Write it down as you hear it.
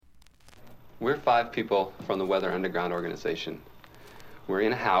We're 5 people from the Weather Underground organization. We're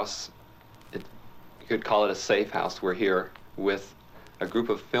in a house. You could call it a safe house. We're here with a group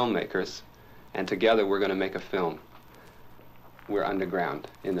of filmmakers, and together we're going to make a film. We're underground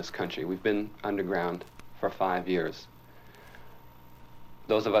in this country. We've been underground for 5 years.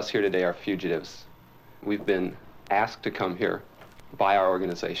 Those of us here today are fugitives. We've been asked to come here by our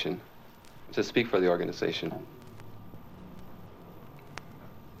organization to speak for the organization.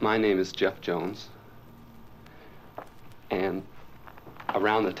 My name is Jeff Jones, and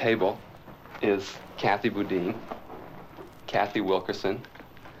around the table is Kathy Boudin, Kathy Wilkerson,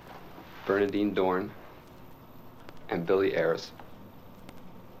 Bernadine Dorn, and Billy Ayers.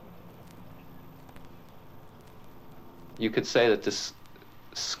 You could say that this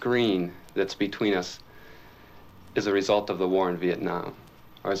screen that's between us is a result of the war in Vietnam,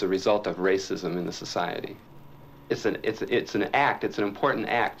 or as a result of racism in the society. It's an act, it's an important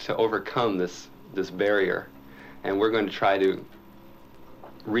act to overcome this barrier, and we're going to try to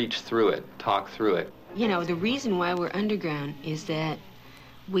reach through it, talk through it. You know, the reason why we're underground is that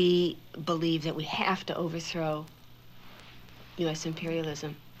we believe that we have to overthrow U.S.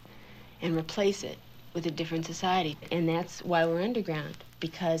 imperialism and replace it with a different society. And that's why we're underground,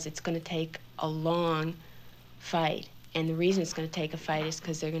 because it's going to take a long fight. And the reason it's going to take a fight is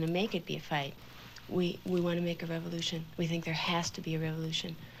because they're going to make it be a fight. We want to make a revolution. We think there has to be a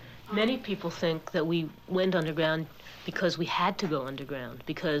revolution. Many people think that we went underground because we had to go underground,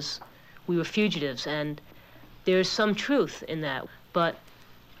 because we were fugitives, and there's some truth in that. But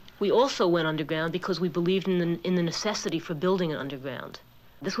we also went underground because we believed in the necessity for building an underground.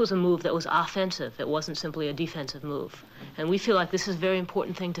 This was a move that was offensive. It wasn't simply a defensive move. And we feel like this is a very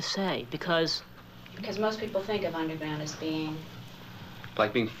important thing to say, because most people think of underground as being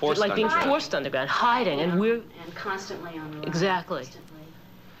like being forced underground, hiding, and we're constantly on the run. Exactly.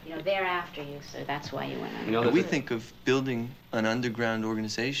 Constantly, they're after you, so that's why you went underground. And we think of building an underground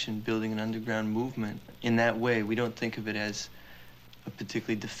organization, building an underground movement. In that way, we don't think of it as a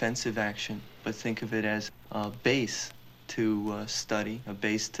particularly defensive action, but think of it as a base to study, a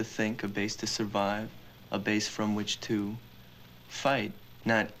base to think, a base to survive, a base from which to fight,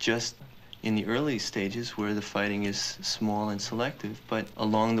 not just in the early stages where the fighting is small and selective, but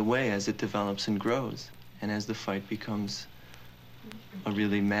along the way as it develops and grows, and as the fight becomes a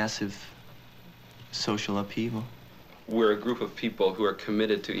really massive social upheaval. We're a group of people who are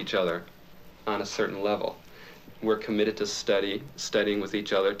committed to each other on a certain level. We're committed to studying with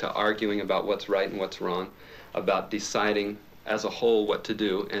each other, to arguing about what's right and what's wrong, about deciding as a whole what to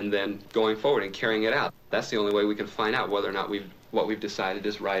do, and then going forward and carrying it out. That's the only way we can find out whether or not what we've decided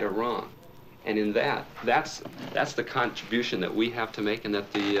is right or wrong. And in that's the contribution that we have to make, and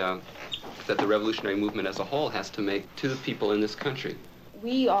that the revolutionary movement as a whole has to make to the people in this country.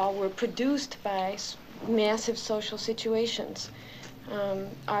 We all were produced by massive social situations.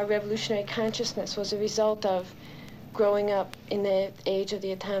 Our revolutionary consciousness was a result of growing up in the age of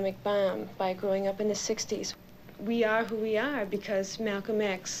the atomic bomb, by growing up in the 60s. We are who we are because Malcolm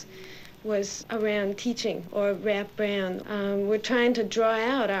X was around teaching, or Rap Brown. We're trying to draw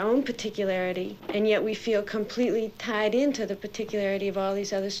out our own particularity, and yet we feel completely tied into the particularity of all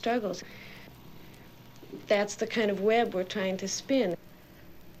these other struggles. That's the kind of web we're trying to spin.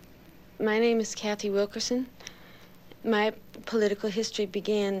 My name is Kathy Wilkerson. My political history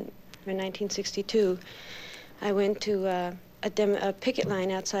began in 1962. I went to a picket line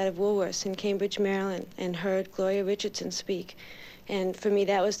outside of Woolworths in Cambridge, Maryland, and heard Gloria Richardson speak. And for me,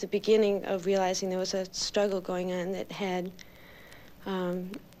 that was the beginning of realizing there was a struggle going on that had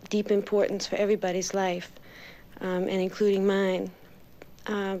deep importance for everybody's life, and including mine.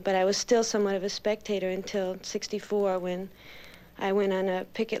 But I was still somewhat of a spectator until '64, when I went on a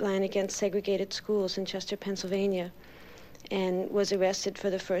picket line against segregated schools in Chester, Pennsylvania, and was arrested for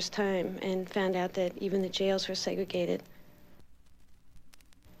the first time and found out that even the jails were segregated.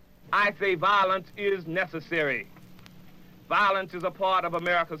 I say violence is necessary. Violence is a part of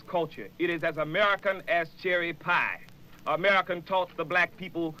America's culture. It is as American as cherry pie. American taught the black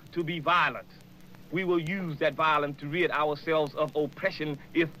people to be violent. We will use that violence to rid ourselves of oppression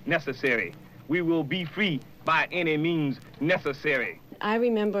if necessary. We will be free by any means necessary. I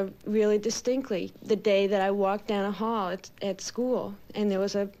remember really distinctly the day that I walked down a hall at school, and there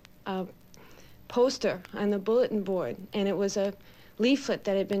was a poster on the bulletin board, and it was a leaflet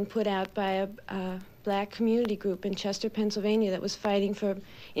that had been put out by a black community group in Chester, Pennsylvania, that was fighting for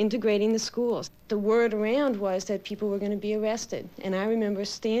integrating the schools. The word around was that people were going to be arrested, and I remember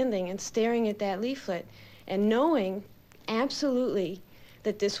standing and staring at that leaflet and knowing absolutely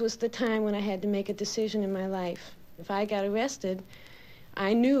that this was the time when I had to make a decision in my life. If I got arrested,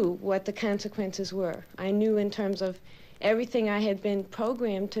 I knew what the consequences were. I knew in terms of everything I had been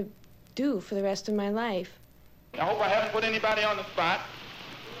programmed to do for the rest of my life. I hope I haven't put anybody on the spot.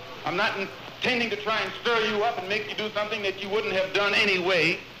 I'm not intending to try and stir you up and make you do something that you wouldn't have done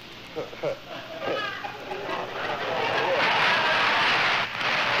anyway.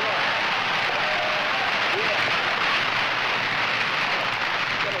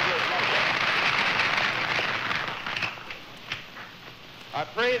 I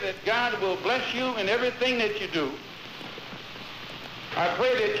pray that God will bless you in everything that you do. I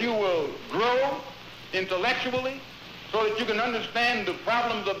pray that you will grow intellectually so that you can understand the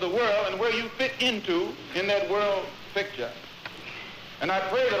problems of the world and where you fit into in that world picture. And I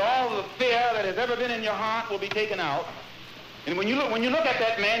pray that all the fear that has ever been in your heart will be taken out. And when you look at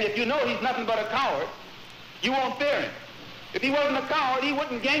that man, if you know he's nothing but a coward, you won't fear him. If he wasn't a coward, he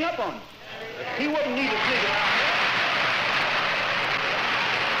wouldn't gang up on you. He wouldn't need to sneak around there.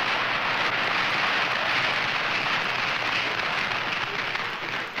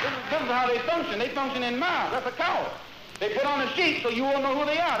 This is how they function. They function in mobs. That's a coward. They put on a sheet so you won't know who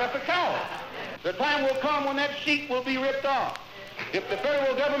they are. That's a coward. The time will come when that sheet will be ripped off. If the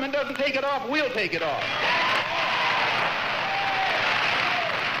federal government doesn't take it off, we'll take it off.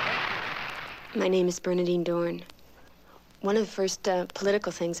 My name is Bernadine Dorn. One of the first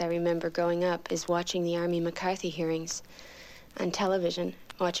political things I remember growing up is watching the Army McCarthy hearings on television,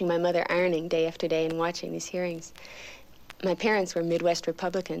 watching my mother ironing day after day and watching these hearings. My parents were Midwest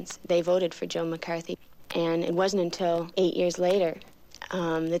Republicans. They voted for Joe McCarthy. And it wasn't until 8 years later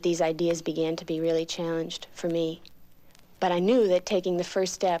that these ideas began to be really challenged for me. But I knew that taking the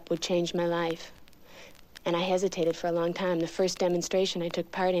first step would change my life. And I hesitated for a long time. The first demonstration I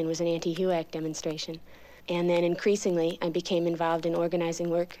took part in was an anti-HUAC demonstration. And then increasingly, I became involved in organizing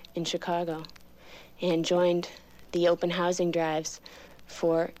work in Chicago and joined the open housing drives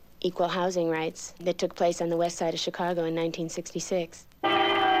for equal housing rights that took place on the west side of Chicago in 1966.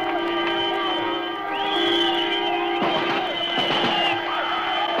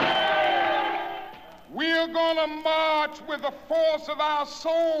 We're gonna march with the force of our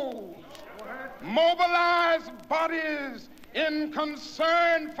souls, mobilize bodies in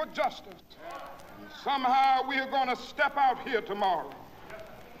concern for justice. And somehow we're gonna step out here tomorrow.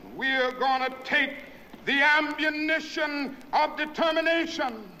 We're gonna take the ammunition of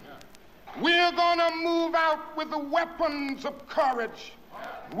determination. We're gonna move out with the weapons of courage.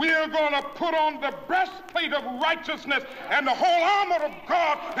 We're gonna put on the breastplate of righteousness and the whole armor of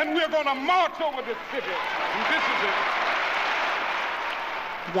God, and we're gonna march over this city. And this is it.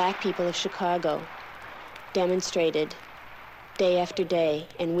 Black people of Chicago demonstrated day after day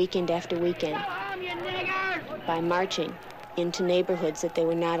and weekend after weekend by marching into neighborhoods that they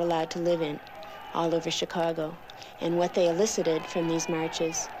were not allowed to live in all over Chicago. And what they elicited from these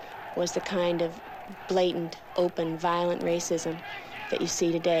marches was the kind of blatant, open, violent racism that you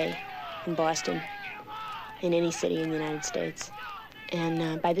see today in Boston, in any city in the United States.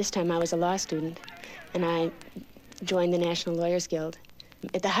 And by this time I was a law student, and I joined the National Lawyers Guild.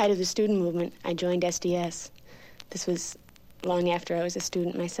 At the height of the student movement, I joined SDS. This was long after I was a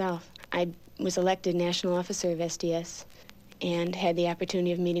student myself. I was elected national officer of SDS and had the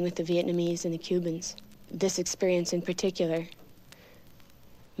opportunity of meeting with the Vietnamese and the Cubans. This experience in particular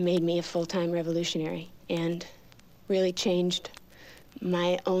made me a full-time revolutionary and really changed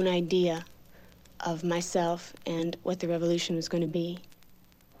my own idea of myself and what the revolution was going to be.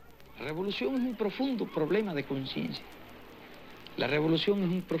 La revolución es un profundo problema de conciencia. La revolución es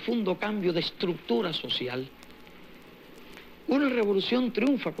un profundo cambio de estructura social. Una revolución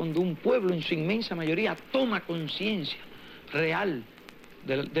triunfa cuando un pueblo en su inmensa mayoría toma conciencia real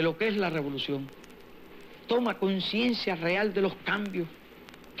de lo que es la revolución. Toma conciencia real de los cambios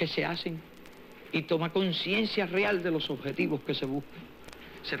que se hacen y toma conciencia real de los objetivos que se buscan.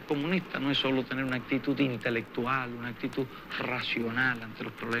 Ser comunista no es solo tener una actitud intelectual, una actitud racional ante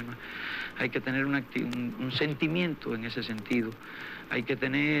los problemas. Hay que tener un sentimiento en ese sentido. Hay que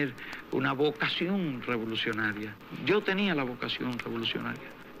tener una vocación revolucionaria. Yo tenía la vocación revolucionaria.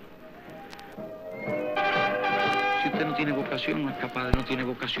 Si usted no tiene vocación, no tiene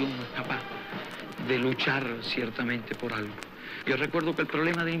vocación, no es capaz de luchar ciertamente por algo. Yo recuerdo que el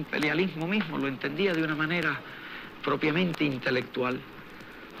problema del imperialismo mismo lo entendía de una manera propiamente intelectual.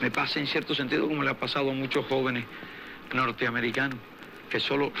 Me pasa en cierto sentido como le ha pasado a muchos jóvenes norteamericanos que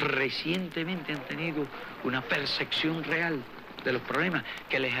solo recientemente han tenido una percepción real de los problemas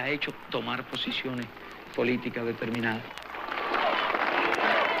que les ha hecho tomar posiciones políticas determinadas.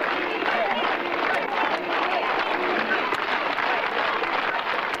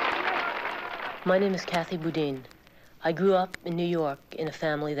 My name is Kathy Boudin. I grew up in New York in a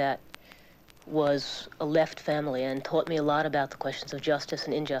family that was a left family and taught me a lot about the questions of justice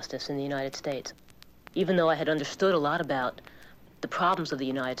and injustice in the United States. Even though I had understood a lot about the problems of the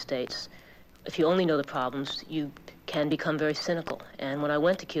United States, if you only know the problems, you can become very cynical. And when I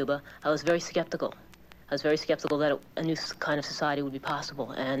went to Cuba, I was very skeptical. I was very skeptical that a new kind of society would be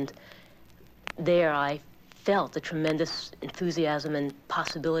possible. And there I felt the tremendous enthusiasm and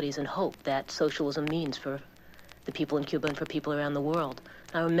possibilities and hope that socialism means for the people in Cuba and for people around the world.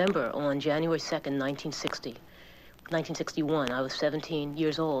 I remember on January 2nd, 1961, I was 17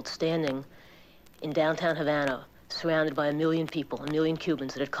 years old, standing in downtown Havana, surrounded by 1 million people, 1 million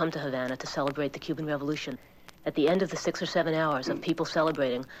Cubans that had come to Havana to celebrate the Cuban Revolution. At the end of the 6 or 7 hours of people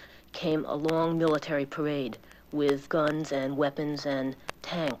celebrating came a long military parade with guns and weapons and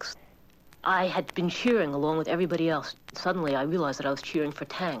tanks. I had been cheering along with everybody else. Suddenly I realized that I was cheering for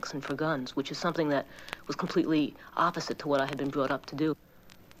tanks and for guns, which is something that was completely opposite to what I had been brought up to do.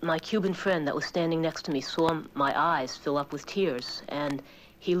 My Cuban friend that was standing next to me saw my eyes fill up with tears, and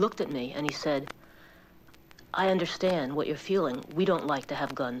he looked at me and he said, "I understand what you're feeling. We don't like to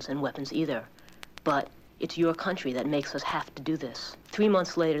have guns and weapons either, but it's your country that makes us have to do this." 3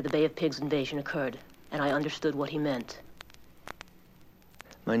 months later, the Bay of Pigs invasion occurred, and I understood what he meant.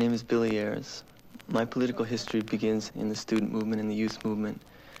 My name is Billy Ayers. My political history begins in the student movement and the youth movement,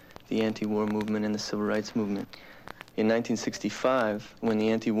 the anti-war movement and the civil rights movement. In 1965, when the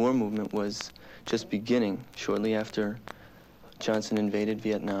anti-war movement was just beginning, shortly after Johnson invaded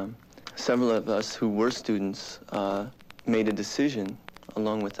Vietnam, several of us who were students made a decision,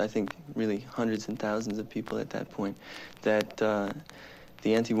 along with, I think, really hundreds and thousands of people at that point, that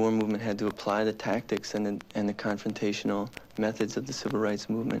the anti-war movement had to apply the tactics and the confrontational methods of the civil rights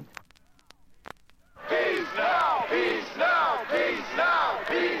movement. Peace now! Peace now! Peace now!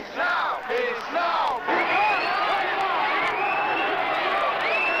 Peace now! Peace now!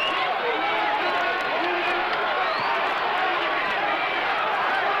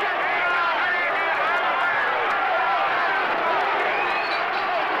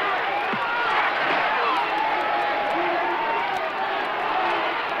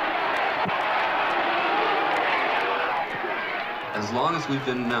 As long as we've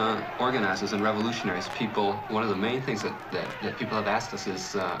been organizers and revolutionaries, people, one of the main things that people have asked us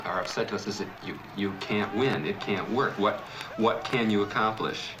is, are upset to us, is that you can't win, it can't work. What can you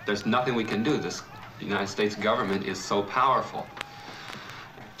accomplish? There's nothing we can do. This United States government is so powerful.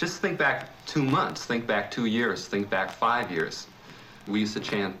 Just think back 2 months, think back 2 years, think back 5 years. We used to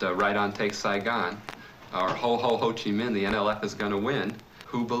chant, right on, take Saigon, or ho, ho, Ho Chi Minh, the NLF is gonna win.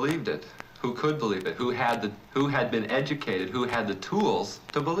 Who believed it? Who could believe it? Who had been educated? Who had the tools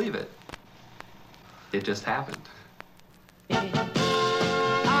to believe it? It just happened. I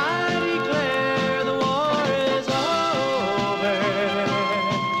declare the war is over.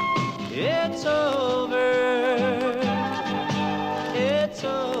 It's over. It's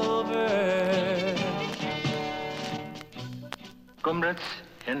over. Comrades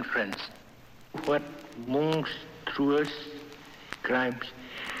and friends, what monstrous crimes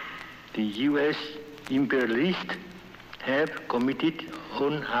the U.S. imperialists have committed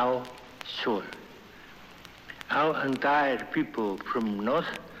on our soil. Our entire people from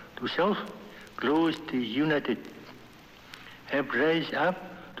north to south, close to united, have raised up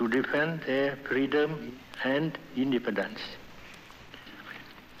to defend their freedom and independence.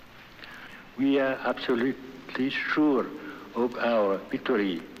 We are absolutely sure of our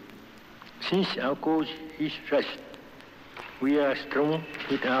victory. Since our cause is just, we are strong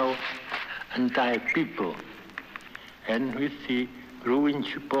with our entire people and with the growing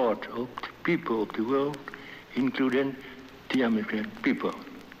support of the people of the world, including the American people.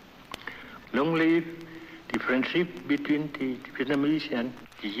 Long live the friendship between the Vietnamese and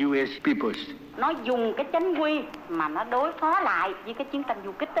the U.S. peoples. Nó dùng cái chính quy mà nó đối phó lại với cái chiến tranh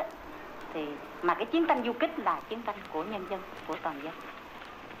du kích á, thì mà cái chiến tranh du kích là chiến tranh của nhân dân, của toàn dân.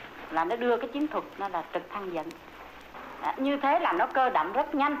 Là nó đưa cái chiến thuật nó là trực thăng dẫn. Như thế là nó cơ động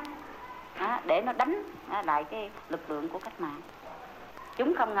rất nhanh để nó đánh lại cái lực lượng của cách mạng.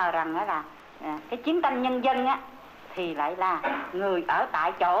 Chúng không ngờ rằng là cái chiến tranh nhân dân á, thì lại là người ở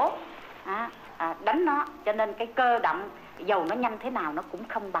tại chỗ đánh nó, cho nên cái cơ động dầu nó nhanh thế nào nó cũng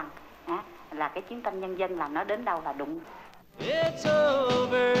không bằng là cái chiến tranh nhân dân là nó đến đâu là đụng. It's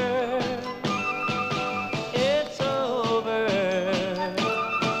over. It's over.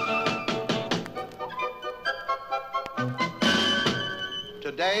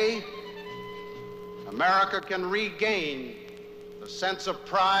 Today, America can regain the sense of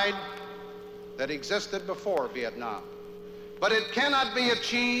pride that existed before Vietnam. But it cannot be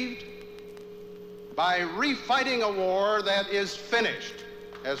achieved by refighting a war that is finished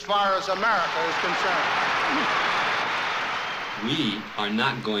as far as America is concerned. We are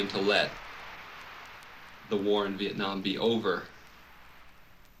not going to let the war in Vietnam be over.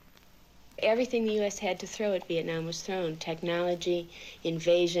 Everything the U.S. had to throw at Vietnam was thrown. Technology,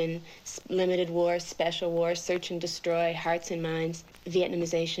 invasion, limited war, special war, search and destroy, hearts and minds,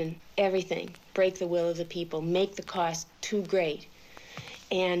 Vietnamization, everything. Break the will of the people, make the cost too great.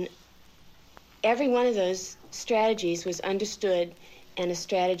 And every one of those strategies was understood, and a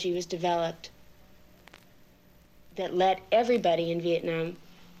strategy was developed that let everybody in Vietnam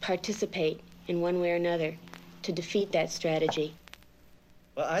participate in one way or another to defeat that strategy.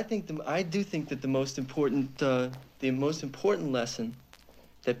 Well, I do think that the most important lesson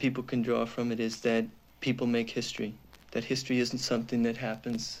that people can draw from it is that people make history. That history isn't something that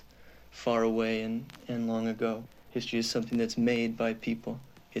happens far away and long ago. History is something that's made by people.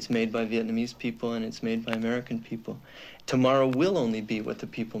 It's made by Vietnamese people and it's made by American people. Tomorrow will only be what the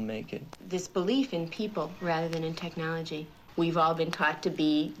people make it. This belief in people rather than in technology, we've all been taught to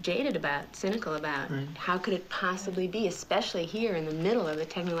be jaded about, cynical about. Right. How could it possibly be, especially here in the middle of the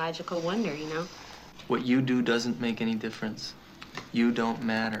technological wonder, you know? What you do doesn't make any difference. You don't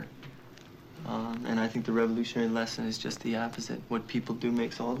matter. And I think the revolutionary lesson is just the opposite. What people do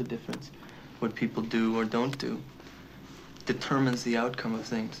makes all the difference. What people do or don't do determines the outcome of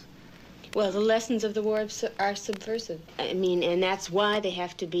things. Well, the lessons of the war are subversive. I mean, and that's why they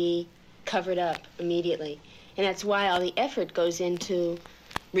have to be covered up immediately. And that's why all the effort goes into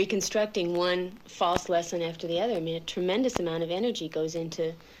reconstructing one false lesson after the other. I mean, a tremendous amount of energy goes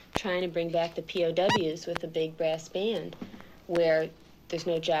into trying to bring back the POWs with a big brass band where there's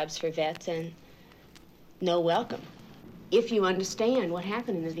no jobs for vets and no welcome. If you understand what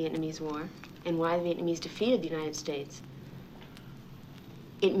happened in the Vietnamese War and why the Vietnamese defeated the United States,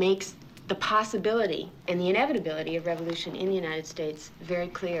 it makes the possibility and the inevitability of revolution in the United States very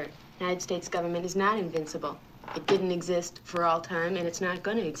clear. The United States government is not invincible. It didn't exist for all time, and it's not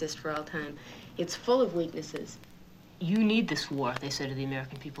going to exist for all time. It's full of weaknesses. You need this war, they said to the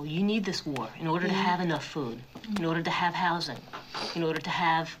American people. You need this war in order to have enough food, in order to have housing, in order to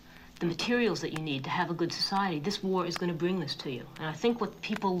have the materials that you need to have a good society. This war is going to bring this to you. And I think what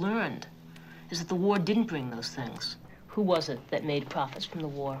people learned is that the war didn't bring those things. Who was it that made profits from the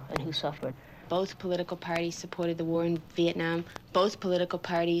war and who suffered? Both political parties supported the war in Vietnam. Both political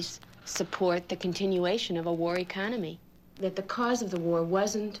parties support the continuation of a war economy. That the cause of the war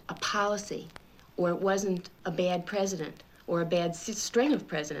wasn't a policy, or it wasn't a bad president, or a bad string of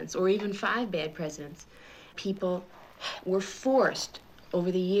presidents, or even 5 bad presidents. People were forced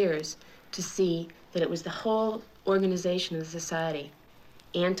over the years to see that it was the whole organization of the society.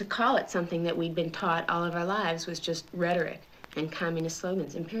 And to call it something that we'd been taught all of our lives was just rhetoric and communist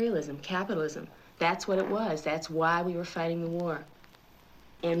slogans, imperialism, capitalism. That's what it was. That's why we were fighting the war.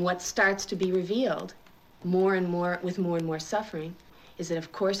 And what starts to be revealed more and more, with more and more suffering, is that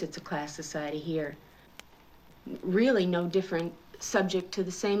of course it's a class society here. Really no different, subject to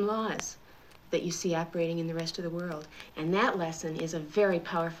the same laws that you see operating in the rest of the world. And that lesson is a very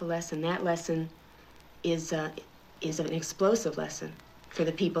powerful lesson. That lesson is an explosive lesson for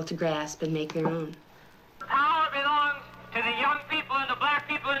the people to grasp and make their own. Power belongs to the young people and the black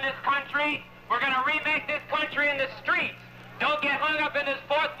people in this country. We're going to remake this country in the streets. Don't get hung up in this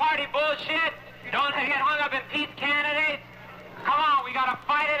fourth party bullshit. Don't get hung up in peace candidates. Come on, we got to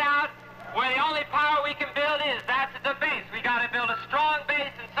fight it out. Where the only power we can build is, that's at the base. We got to build a strong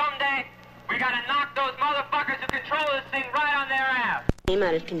base, and someday we got to knock those motherfuckers who control this thing right on their ass. Came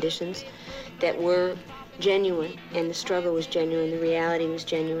out of conditions that were genuine, and the struggle was genuine, the reality was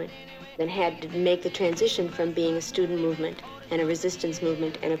genuine, then had to make the transition from being a student movement and a resistance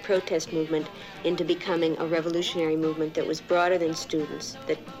movement and a protest movement into becoming a revolutionary movement that was broader than students,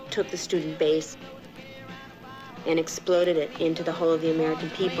 that took the student base and exploded it into the whole of the American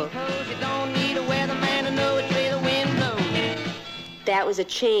people. That was a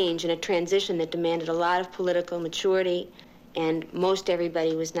change and a transition that demanded a lot of political maturity, and most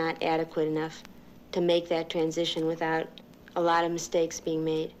everybody was not adequate enough to make that transition without a lot of mistakes being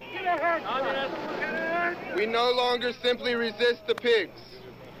made. We no longer simply resist the pigs.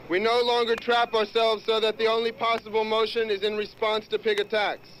 We no longer trap ourselves so that the only possible motion is in response to pig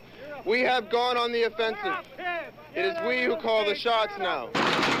attacks. We have gone on the offensive. It is we who call the shots now.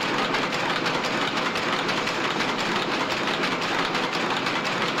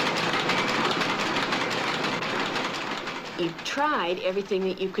 You tried everything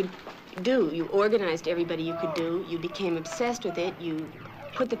that you could do. You organized everybody you could do. You became obsessed with it. You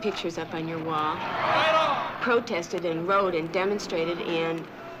put the pictures up on your wall, protested and wrote and demonstrated and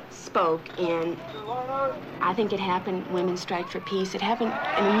spoke, and I think it happened, Women's Strike for Peace, it happened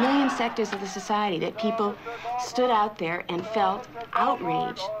in a million sectors of the society, that people stood out there and felt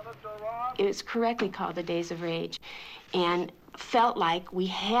outraged. It was correctly called the Days of Rage, and felt like we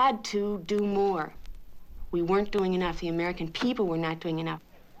had to do more. We weren't doing enough. The American people were not doing enough.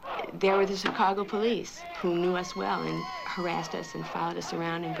 There were the Chicago police, who knew us well and harassed us and followed us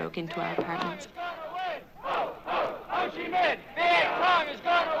around and broke into our apartments.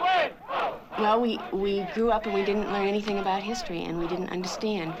 Well, we grew up and we didn't learn anything about history, and we didn't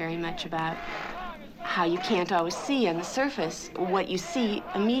understand very much about how you can't always see on the surface. What you see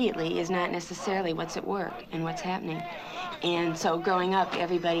immediately is not necessarily what's at work and what's happening. And so growing up,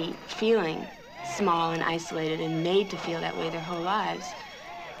 everybody feeling small and isolated and made to feel that way their whole lives,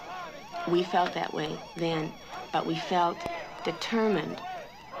 we felt that way then, but we felt determined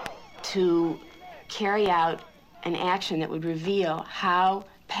to carry out an action that would reveal how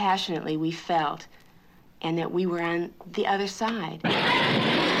passionately we felt and that we were on the other side.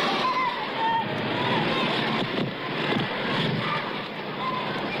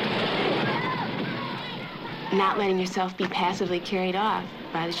 Not letting yourself be passively carried off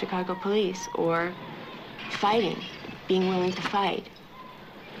by the Chicago police or fighting, being willing to fight,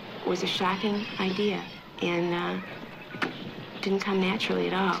 was a shocking idea and didn't come naturally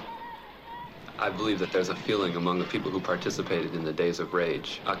at all. I believe that there's a feeling among the people who participated in the Days of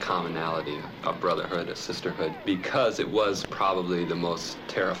Rage, a commonality, a brotherhood, a sisterhood, because it was probably the most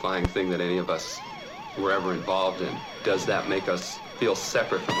terrifying thing that any of us were ever involved in. Does that make us feel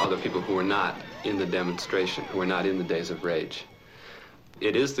separate from other people who were not in the demonstration, who were not in the Days of Rage?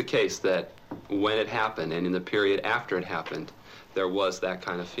 It is the case that when it happened and in the period after it happened, there was that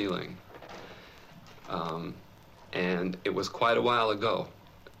kind of feeling. And it was quite a while ago.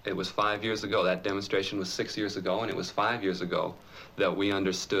 It was 5 years ago. That demonstration was 6 years ago, and it was 5 years ago that we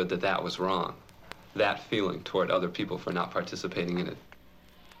understood that that was wrong. That feeling toward other people for not participating in it.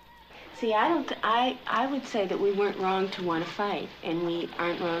 See, I would say that we weren't wrong to want to fight, and we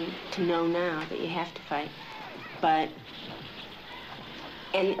aren't wrong to know now that you have to fight. But,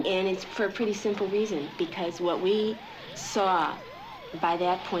 and it's for a pretty simple reason, because what we saw by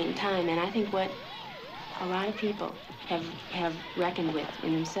that point in time, and I think what a lot of people have reckoned with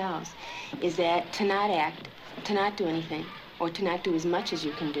in themselves, is that to not act, to not do anything, or to not do as much as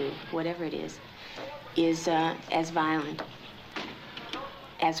you can do, whatever it is as violent,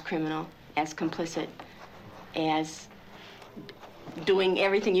 as criminal, as complicit, as doing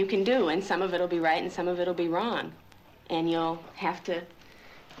everything you can do, and some of it'll be right and some of it'll be wrong, and you'll have to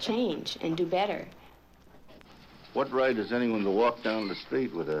change and do better. What right has anyone to walk down the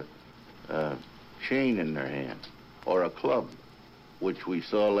street with a chain in their hand, or a club, which we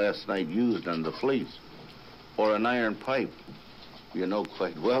saw last night used on the fleets, or an iron pipe? You know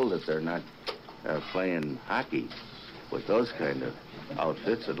quite well that they're not playing hockey with those kind of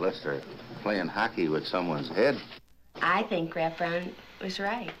outfits unless they're playing hockey with someone's head. I think Graf Brown was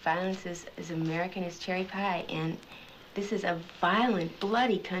right. Violence is American as cherry pie, and this is a violent,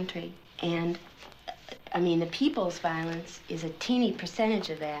 bloody country, and I mean, the people's violence is a teeny percentage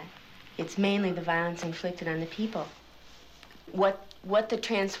of that. It's mainly the violence inflicted on the people. What the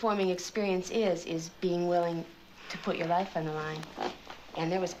transforming experience is being willing to put your life on the line.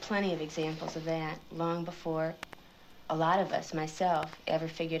 And there was plenty of examples of that long before a lot of us, myself, ever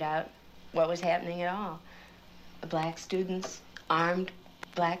figured out what was happening at all. Black students, armed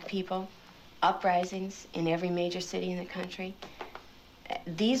black people, uprisings in every major city in the country.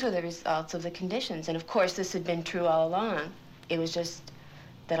 These were the results of the conditions. And of course, this had been true all along. It was just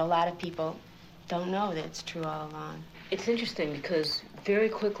that a lot of people don't know that it's true all along. It's interesting because very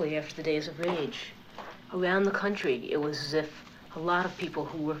quickly after the Days of Rage, around the country, it was as if a lot of people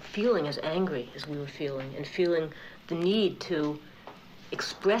who were feeling as angry as we were feeling and feeling the need to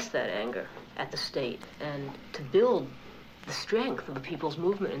express that anger at the state and to build the strength of the people's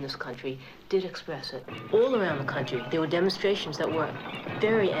movement in this country did express it. All around the country, there were demonstrations that were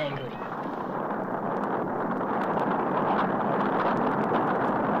very angry.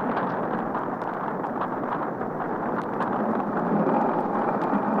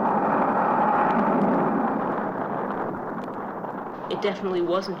 It definitely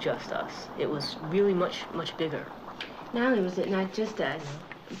wasn't just us. It was really much, much bigger. Not only was it not just us,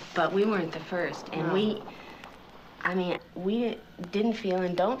 but we weren't the first. And we didn't feel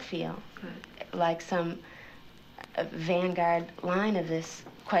and don't feel like some vanguard line of this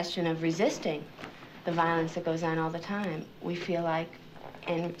question of resisting the violence that goes on all the time. We feel like,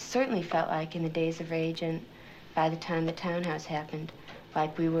 and certainly felt like in the Days of Rage and by the time the townhouse happened,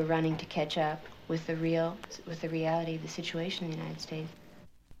 like we were running to catch up with the reality of the situation in the United States.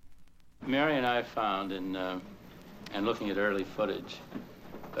 Mary and I found in looking at early footage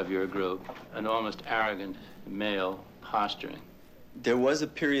of your group an almost arrogant male posturing. There was a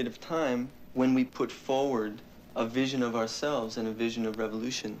period of time when we put forward a vision of ourselves and a vision of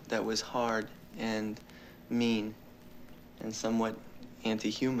revolution that was hard and mean and somewhat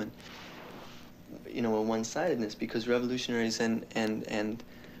anti-human. You know, a one-sidedness, because revolutionaries and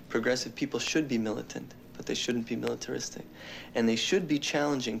progressive people should be militant, but they shouldn't be militaristic. And they should be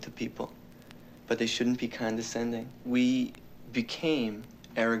challenging to people, but they shouldn't be condescending. We became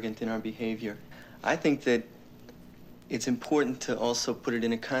arrogant in our behavior. I think that it's important to also put it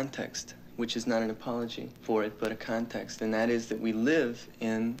in a context, which is not an apology for it, but a context, and that is that we live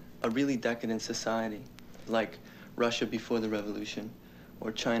in a really decadent society, like Russia before the revolution,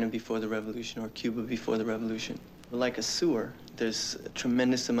 or China before the revolution, or Cuba before the revolution. We're like a sewer. There's a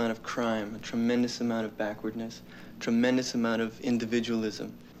tremendous amount of crime, a tremendous amount of backwardness, tremendous amount of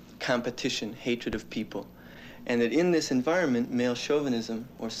individualism, competition, hatred of people. And that in this environment, male chauvinism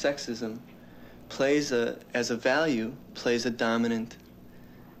or sexism plays as a value, plays a dominant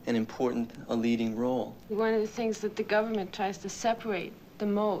and important, a leading role. One of the things that the government tries to separate the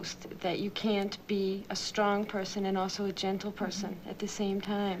most, that you can't be a strong person and also a gentle person at the same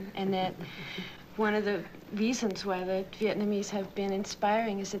time. And that one of the reasons why the Vietnamese have been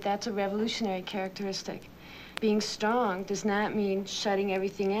inspiring is that that's a revolutionary characteristic. Being strong does not mean shutting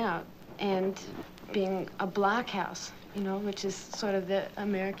everything out and being a blockhouse, you know, which is sort of the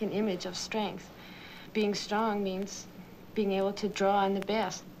American image of strength. Being strong means being able to draw on the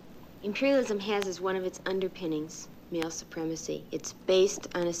best. Imperialism has as one of its underpinnings male supremacy. It's based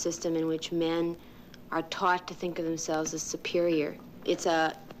on a system in which men are taught to think of themselves as superior. It's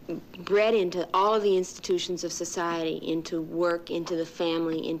bred into all of the institutions of society, into work, into the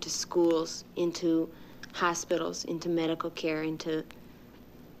family, into schools, into hospitals, into medical care, into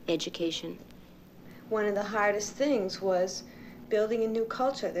education. One of the hardest things was building a new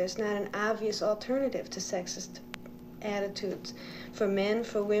culture. There's not an obvious alternative to sexist attitudes for men,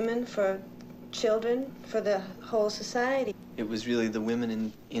 for women, for children, for the whole society. It was really the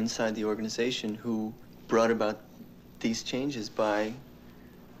women inside the organization who brought about these changes by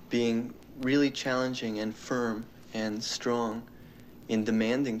being really challenging and firm and strong in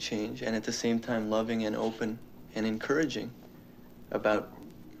demanding change, and at the same time loving and open and encouraging about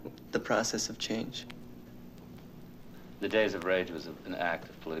the process of change. The Days of Rage was an act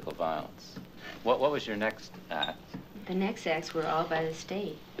of political violence. What was your next act? The next acts were all by the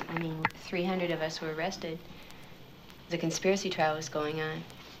state. I mean, 300 of us were arrested. The conspiracy trial was going on.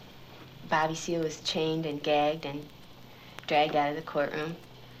 Bobby Seale was chained and gagged and dragged out of the courtroom.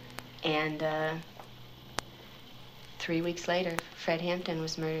 And 3 weeks later, Fred Hampton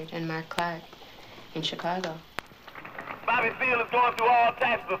was murdered and Mark Clark in Chicago. Bobby Seale is going through all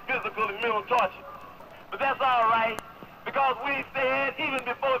types of physical and mental torture. But that's all right, because we said even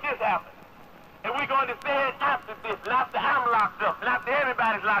before this happened, and we're going to say it after this, and after I'm locked up, and after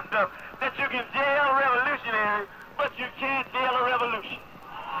everybody's locked up, that you can jail revolutionaries, but you can't jail a revolution.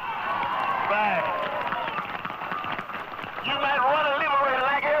 Right. You might run a liberator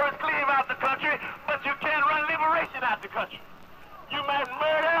like Harris Cleave out the country, but you can't run liberation out the country. You might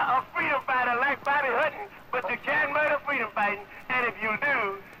murder a freedom fighter like Bobby Hutton, but you can't murder freedom fighting, and if you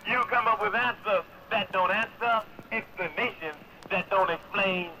do, you come up with answers that don't answer, explanations that don't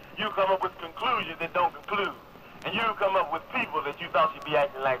explain. You come up with conclusions that don't conclude. And you come up with people that you thought should be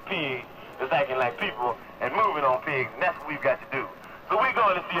acting like pigs, that's acting like people and moving on pigs, and that's what we've got to do. So we're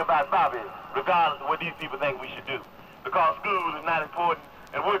going to see about Bobby, regardless of what these people think we should do. Because school is not important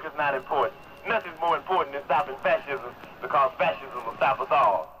and work is not important. Nothing's more important than stopping fascism, because fascism will stop us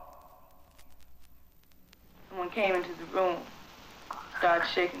all. Someone came into the room, started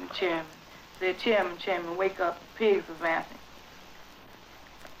shaking the chairman. Said, Chairman, wake up, the pigs are vamping.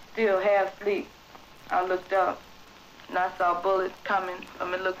 Still half asleep, I looked up, and I saw bullets coming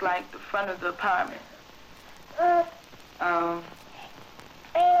from it looked like the front of the apartment.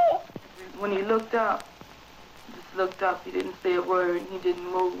 When he looked up, just looked up, he didn't say a word, he didn't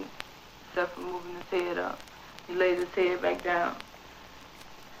move, except for moving his head up. He laid his head back down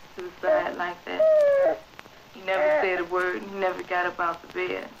to the side like that. He never said a word, he never got up out the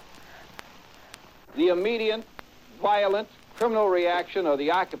bed. The immediate, violent, criminal reaction of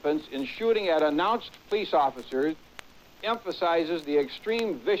the occupants in shooting at announced police officers emphasizes the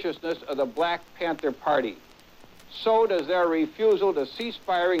extreme viciousness of the Black Panther Party. So does their refusal to cease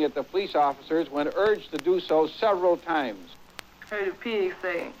firing at the police officers when urged to do so several times. Heard the pig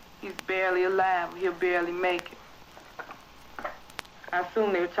say, he's barely alive, he'll barely make it. I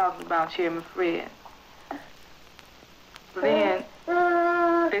assume they were talking about Chairman Fred. Then,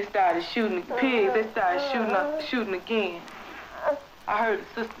 they started shooting the pigs. They started shooting again. I heard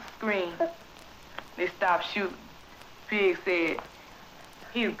the sister scream. They stopped shooting. Pig said,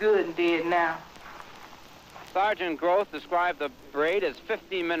 he's good and dead now. Sergeant Groth described the parade as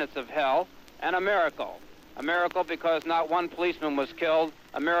 15 minutes of hell and a miracle. A miracle because not one policeman was killed.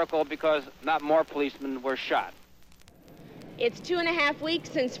 A miracle because not more policemen were shot. It's 2.5 weeks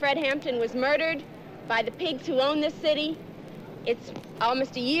since Fred Hampton was murdered by the pigs who own this city. It's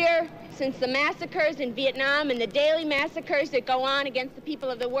almost a year since the massacres in Vietnam and the daily massacres that go on against the people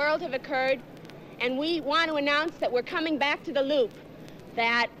of the world have occurred. And we want to announce that we're coming back to the loop,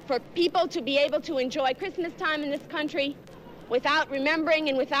 that for people to be able to enjoy Christmas time in this country without remembering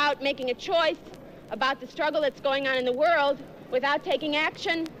and without making a choice about the struggle that's going on in the world, without taking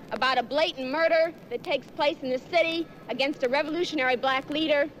action about a blatant murder that takes place in this city against a revolutionary black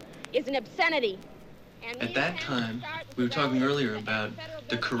leader, is an obscenity. At that time, we were talking earlier about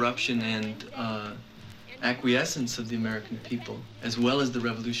the corruption and acquiescence of the American people, as well as the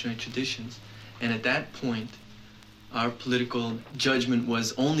revolutionary traditions. And at that point, our political judgment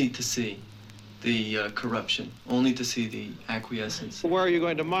was only to see the corruption, only to see the acquiescence. Where are you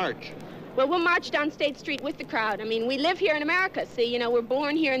going to march? Well, we'll march down State Street with the crowd. I mean, we live here in America. See, you know, we're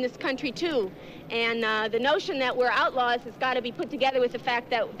born here in this country, too. And the notion that we're outlaws has got to be put together with the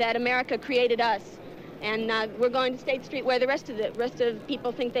fact that America created us. And we're going to State Street where the rest of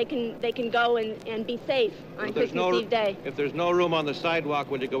people think they can go and be safe on Christmas Eve day. If there's no room on the sidewalk,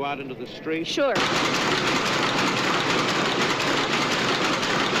 will you go out into the street? Sure.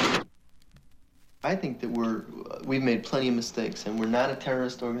 I think that we've made plenty of mistakes, and we're not a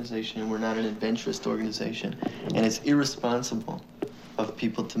terrorist organization, and we're not an adventurist organization, and it's irresponsible of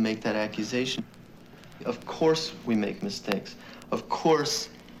people to make that accusation. Of course we make mistakes. Of course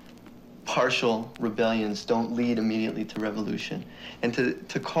partial rebellions don't lead immediately to revolution. And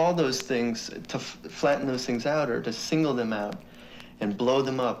to call those things, to flatten those things out, or to single them out and blow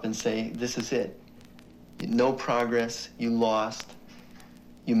them up and say, this is it. No progress, you lost.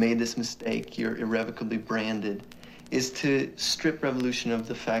 You made this mistake, you're irrevocably branded, is to strip revolution of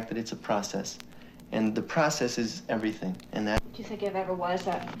the fact that it's a process. And the process is everything. And that. Do you think it ever was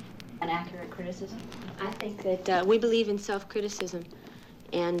an accurate criticism? I think that we believe in self-criticism.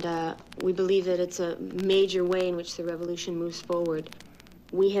 And we believe that it's a major way in which the revolution moves forward.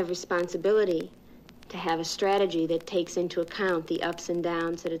 We have responsibility to have a strategy that takes into account the ups and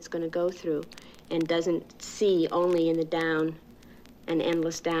downs that it's going to go through and doesn't see only in the down an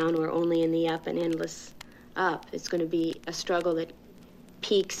endless down or only in the up an endless up. It's going to be a struggle that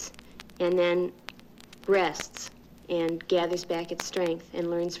peaks and then rests and gathers back its strength and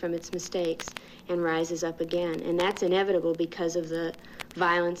learns from its mistakes and rises up again. And that's inevitable because of the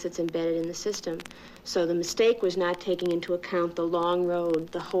violence that's embedded in the system. So the mistake was not taking into account the long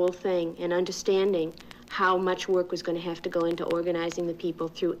road, the whole thing, and understanding how much work was going to have to go into organizing the people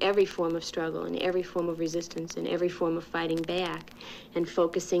through every form of struggle and every form of resistance and every form of fighting back and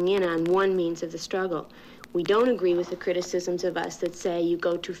focusing in on one means of the struggle. We don't agree with the criticisms of us that say you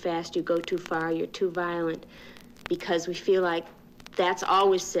go too fast, you go too far, you're too violent, because we feel like that's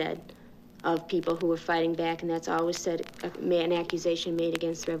always said of people who are fighting back, and that's always said an accusation made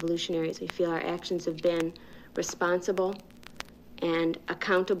against revolutionaries. We feel our actions have been responsible and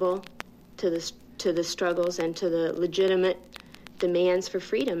accountable to the struggles and to the legitimate demands for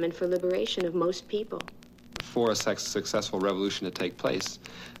freedom and for liberation of most people. For a successful revolution to take place,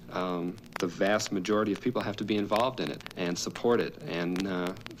 the vast majority of people have to be involved in it and support it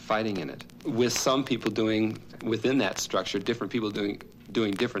and fighting in it. With some people doing, within that structure, different people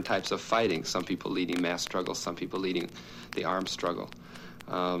doing different types of fighting. Some people leading mass struggles, some people leading the armed struggle.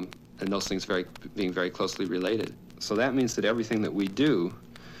 And those things being very closely related. So that means that everything that we do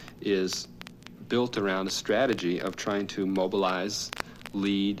is built around a strategy of trying to mobilize,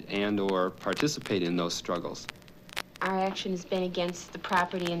 lead, and or participate in those struggles. Our action has been against the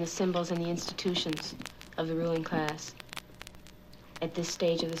property and the symbols and the institutions of the ruling class. At this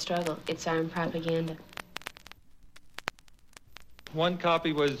stage of the struggle, it's armed propaganda. One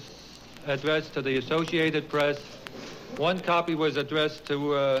copy was addressed to the Associated Press, one copy was addressed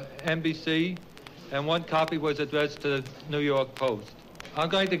to NBC, and one copy was addressed to the New York Post. I'm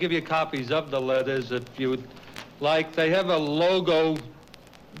going to give you copies of the letters if you'd like. They have a logo.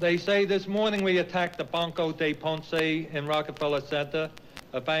 They say, this morning we attacked the Banco de Ponce in Rockefeller Center,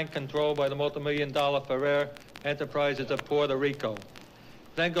 a bank controlled by the multi-million-dollar Ferrer Enterprises of Puerto Rico.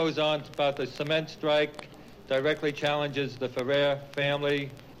 Then goes on about the cement strike, directly challenges the Ferrer family,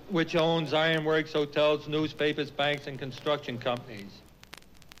 which owns ironworks, hotels, newspapers, banks, and construction companies.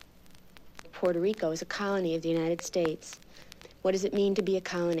 Puerto Rico is a colony of the United States. What does it mean to be a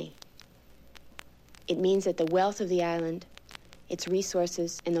colony? It means that the wealth of the island, its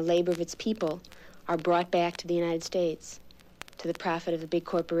resources, and the labor of its people are brought back to the United States, to the profit of the big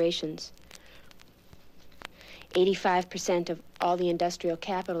corporations. 85% of all the industrial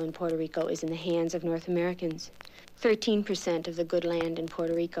capital in Puerto Rico is in the hands of North Americans. 13% of the good land in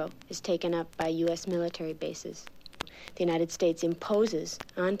Puerto Rico is taken up by U.S. military bases. The United States imposes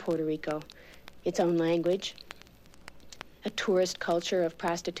on Puerto Rico its own language, a tourist culture of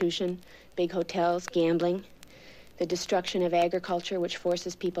prostitution, big hotels, gambling, the destruction of agriculture, which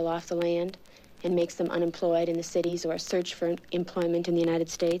forces people off the land and makes them unemployed in the cities or search for employment in the United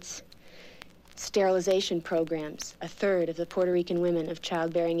States. Sterilization programs. A third of the Puerto Rican women of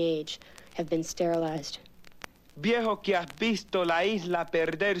childbearing age have been sterilized. Viejo que has visto la isla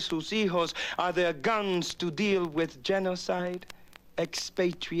perder sus hijos, are there guns to deal with genocide,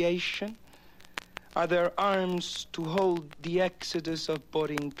 expatriation? Are there arms to hold the exodus of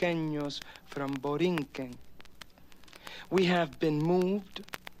Borinqueños from Borinquen? We have been moved.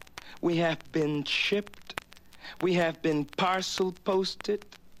 We have been shipped. We have been parcel posted,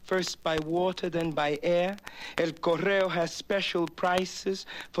 first by water, then by air. El Correo has special prices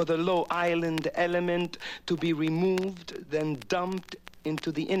for the low island element to be removed, then dumped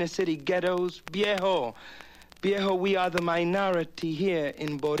into the inner city ghettos. Viejo, we are the minority here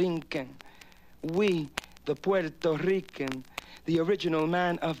in Borinquen. We, the Puerto Rican, the original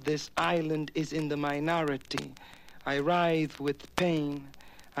man of this island, is in the minority. I writhe with pain.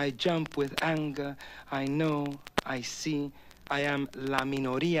 I jump with anger. I know, I see. I am la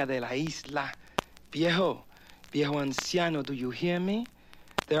minoría de la isla. Viejo anciano, do you hear me?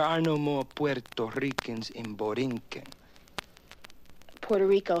 There are no more Puerto Ricans in Borinquen. Puerto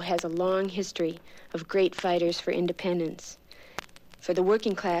Rico has a long history of great fighters for independence, for the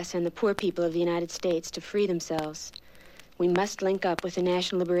working class and the poor people of the United States to free themselves. We must link up with the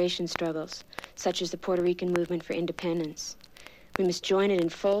national liberation struggles, such as the Puerto Rican movement for independence. We must join it in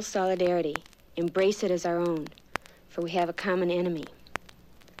full solidarity, embrace it as our own, for we have a common enemy.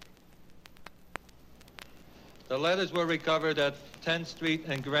 The letters were recovered at 10th Street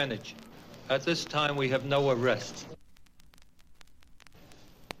and Greenwich. At this time, we have no arrests.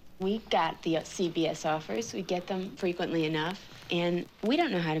 We got the CBS offers. We get them frequently enough. And we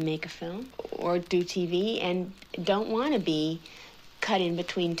don't know how to make a film or do TV and don't want to be cut in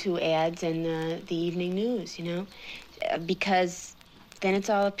between two ads and the evening news, you know, because then it's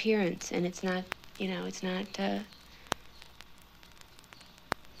all appearance and it's not, you know, it's not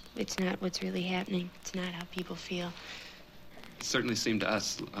what's really happening. It's not how people feel. It certainly seemed to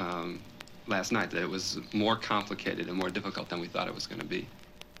us last night that it was more complicated and more difficult than we thought it was going to be.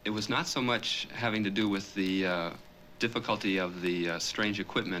 It was not so much having to do with the difficulty of the strange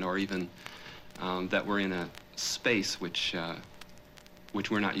equipment, or even that we're in a space which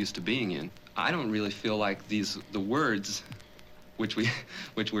we're not used to being in. I don't really feel like the words which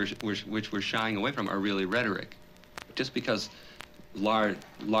we're shying away from are really rhetoric. Just because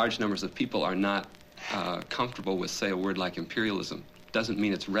large numbers of people are not comfortable with, say, a word like imperialism doesn't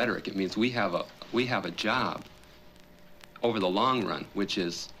mean it's rhetoric. It means we have a job over the long run, which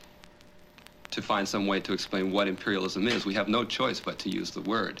is to find some way to explain what imperialism is. We have no choice but to use the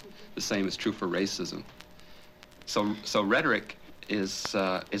word. The same is true for racism. So rhetoric is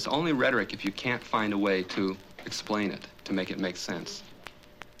only rhetoric if you can't find a way to explain it, to make it make sense.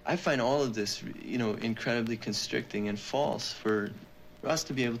 I find all of this, you know, incredibly constricting and false for us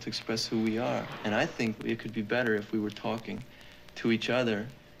to be able to express who we are. And I think it could be better if we were talking to each other,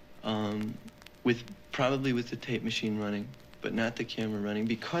 probably with the tape machine running, but not the camera running,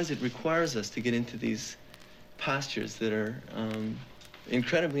 because it requires us to get into these postures that are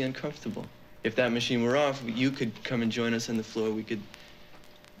incredibly uncomfortable. If that machine were off, you could come and join us on the floor. We could.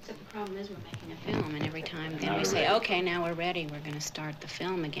 Except the problem is we're making a film, and every time then we say, okay, now we're ready, we're going to start the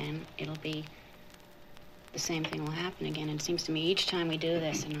film again, it'll be the same thing will happen again. And it seems to me each time we do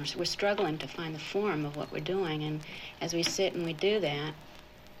this, and we're struggling to find the form of what we're doing, and as we sit and we do that,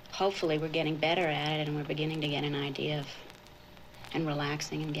 hopefully we're getting better at it, and we're beginning to get an idea of, and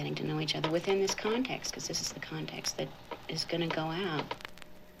relaxing and getting to know each other within this context, because this is the context that is going to go out.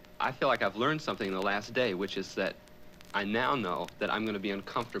 I feel like I've learned something in the last day, which is that I now know that I'm going to be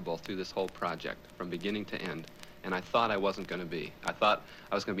uncomfortable through this whole project from beginning to end. And I thought I wasn't going to be. I thought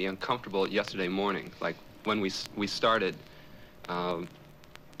I was going to be uncomfortable yesterday morning. Like when we started,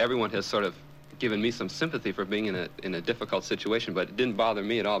 everyone has sort of given me some sympathy for being in a difficult situation, but it didn't bother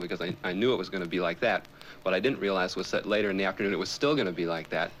me at all because I knew it was going to be like that. What I didn't realize was that later in the afternoon it was still going to be like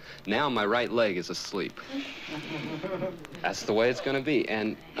that. Now my right leg is asleep. That's the way it's going to be.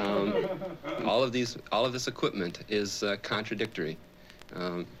 And all of this equipment is contradictory.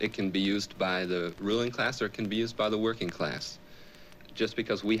 It can be used by the ruling class or it can be used by the working class. Just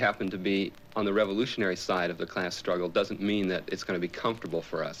because we happen to be on the revolutionary side of the class struggle doesn't mean that it's going to be comfortable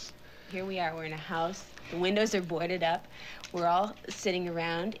for us. Here we are, we're in a house, the windows are boarded up, we're all sitting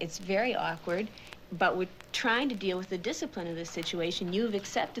around, it's very awkward, but we're trying to deal with the discipline of this situation. You've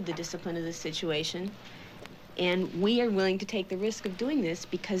accepted the discipline of this situation, and we are willing to take the risk of doing this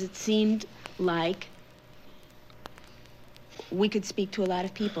because it seemed like we could speak to a lot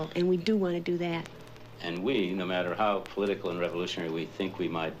of people, and we do want to do that. And we, no matter how political and revolutionary we think we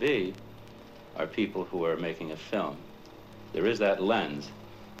might be, are people who are making a film. There is that lens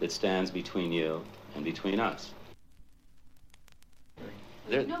that stands between you and between us.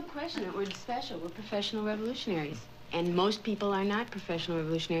 There's no question that we're special. We're professional revolutionaries. And most people are not professional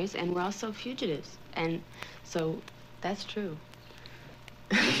revolutionaries, and we're also fugitives. And so that's true.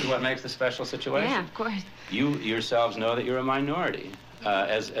 This is what makes the special situation. Yeah, of course. You yourselves know that you're a minority,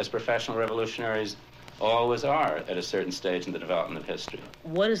 as professional revolutionaries always are at a certain stage in the development of history.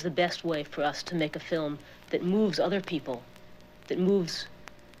 What is the best way for us to make a film that moves other people, that moves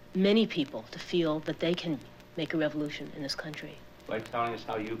many people to feel that they can make a revolution in this country? By telling us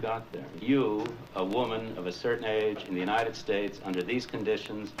how you got there. You, a woman of a certain age in the United States, under these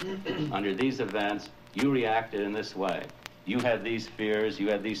conditions, under these events, you reacted in this way. You had these fears, you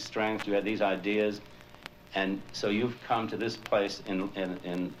had these strengths, you had these ideas, and so you've come to this place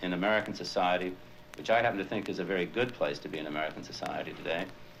in American society, which I happen to think is a very good place to be in American society today.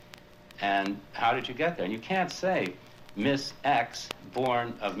 And how did you get there? And you can't say, Miss X,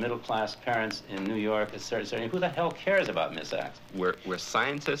 born of middle-class parents in New York, etc. Who the hell cares about Miss X? We're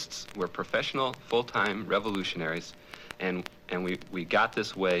scientists, we're professional, full-time revolutionaries, and we got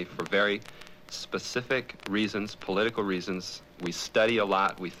this way for very specific reasons, political reasons. We study a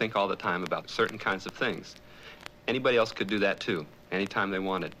lot, we think all the time about certain kinds of things. Anybody else could do that too, anytime they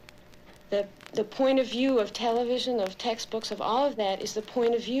wanted. The point of view of television, of textbooks, of all of that is the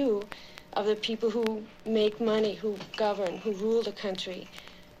point of view of the people who make money, who govern, who rule the country.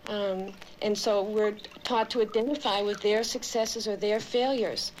 And so we're taught to identify with their successes or their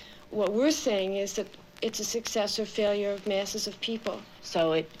failures. What we're saying is that it's a success or failure of masses of people.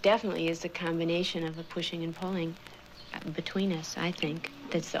 So it definitely is a combination of a pushing and pulling between us, I think.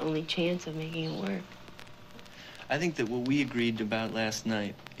 That's the only chance of making it work. I think that what we agreed about last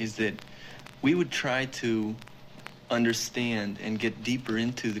night is that we would try to understand and get deeper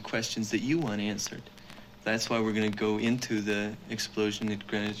into the questions that you want answered. That's why we're going to go into the explosion at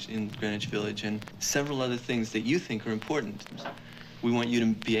Greenwich Village and several other things that you think are important. We want you to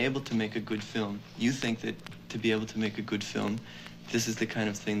be able to make a good film. You think that to be able to make a good film, this is the kind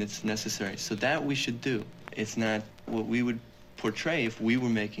of thing that's necessary. So that we should do. It's not what we would portray if we were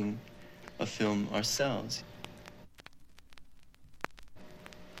making a film ourselves.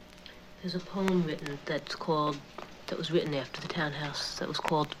 There's a poem written that was written after the townhouse that was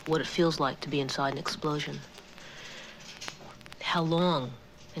called What It Feels Like to Be Inside an Explosion. How long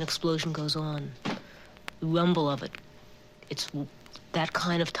an explosion goes on, the rumble of it, it's that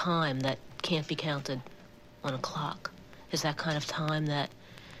kind of time that can't be counted on a clock. It's that kind of time that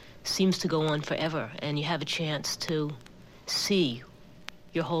seems to go on forever, and you have a chance to see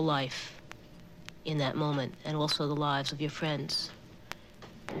your whole life in that moment, and also the lives of your friends.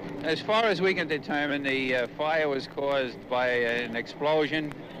 As far as we can determine, the fire was caused by an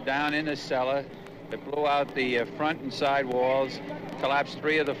explosion down in the cellar that blew out the front and side walls, collapsed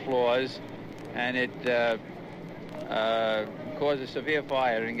 3 of the floors, and it caused a severe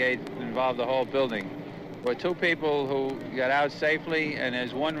fire. It involved the whole building. There were 2 people who got out safely, and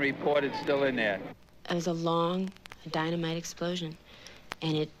there's 1 reported still in there. It was a long dynamite explosion,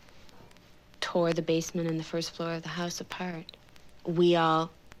 and it tore the basement and the first floor of the house apart. We all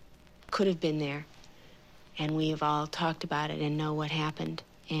could have been there, and we have all talked about it and know what happened,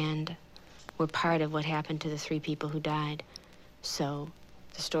 and we're part of what happened to the 3 people who died. So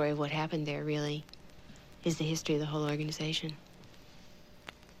the story of what happened there really is the history of the whole organization.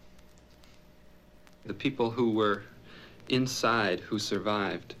 The people who were inside, who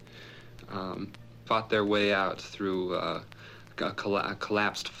survived, fought their way out through a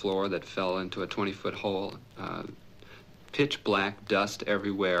collapsed floor that fell into a 20-foot hole, pitch black, dust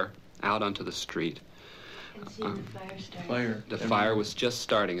everywhere, out onto the street. The fire was just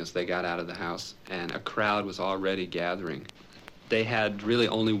starting as they got out of the house, and a crowd was already gathering. They had really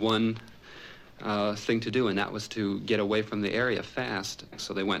only one thing to do, and that was to get away from the area fast.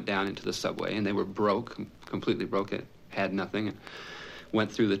 So they went down into the subway, and they were broke, completely broke. It had nothing. And went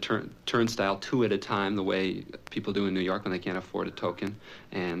through the turnstile 2 at a time, the way people do in New York when they can't afford a token,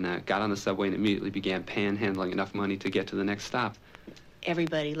 and got on the subway and immediately began panhandling enough money to get to the next stop.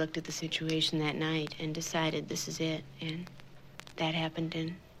 Everybody looked at the situation that night and decided this is it, and that happened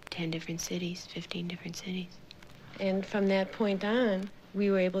in 10 different cities, 15 different cities. And from that point on, we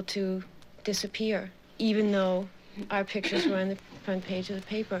were able to disappear, even though our pictures were on the front page of the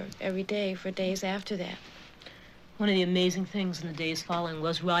paper every day for days after that. One of the amazing things in the days following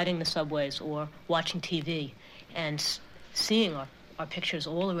was riding the subways or watching TV and seeing our pictures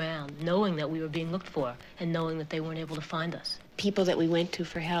all around, knowing that we were being looked for and knowing that they weren't able to find us. People that we went to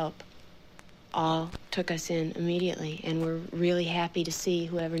for help all took us in immediately, and were really happy to see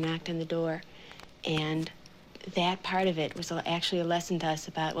whoever knocked on the door. And that part of it was actually a lesson to us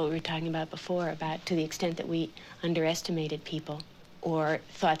about what we were talking about before, about to the extent that we underestimated people or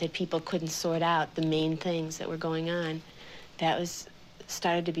thought that people couldn't sort out the main things that were going on. That was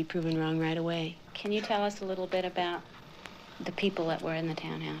started to be proven wrong right away. Can you tell us a little bit about the people that were in the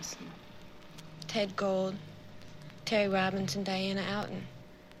townhouse? Ted Gold, Terry Robbins, and Diana Outen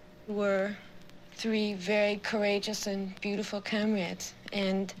were 3 very courageous and beautiful comrades,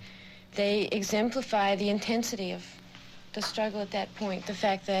 and they exemplify the intensity of the struggle at that point, the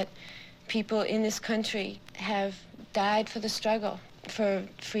fact that people in this country have died for the struggle for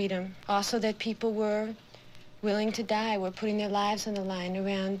freedom. Also that people were willing to die, were putting their lives on the line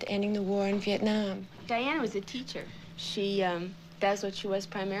around ending the war in Vietnam. Diana was a teacher. She, that's what she was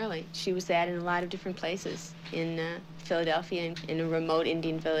primarily. She was that in a lot of different places. In Philadelphia, in a remote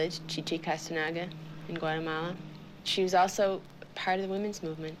Indian village, Chichicastenango, in Guatemala. She was also part of the women's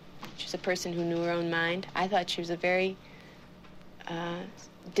movement. She was a person who knew her own mind. I thought she was a very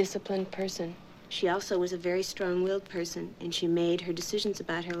disciplined person. She also was a very strong-willed person, and she made her decisions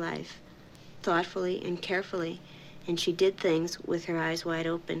about her life thoughtfully and carefully, and she did things with her eyes wide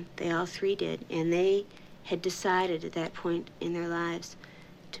open. They all 3 did, and they had decided at that point in their lives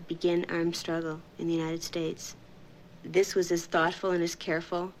to begin armed struggle in the United States. This was as thoughtful and as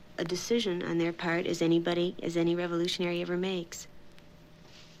careful a decision on their part as any revolutionary ever makes.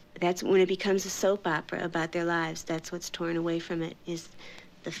 That's when it becomes a soap opera about their lives. That's what's torn away from it, is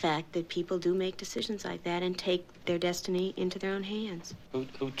the fact that people do make decisions like that and take their destiny into their own hands.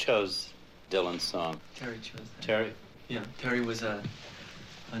 Who chose Dylan's song? Terry chose that. Terry? Yeah, Terry was an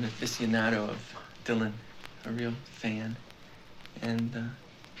aficionado of Dylan, a real fan, and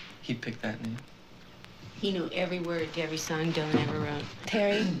he picked that name. He knew every word to every song Dylan ever wrote.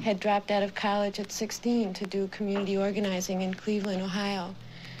 Terry had dropped out of college at 16 to do community organizing in Cleveland, Ohio.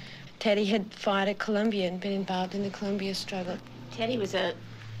 Teddy had fought at Columbia and been involved in the Columbia struggle. Teddy was a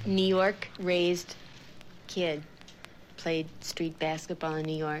New York-raised kid, played street basketball in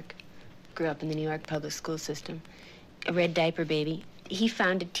New York, grew up in the New York public school system, a red diaper baby. He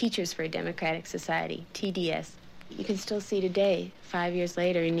founded Teachers for a Democratic Society, TDS. You can still see today, 5 years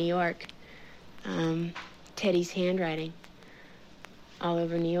later in New York, Teddy's handwriting all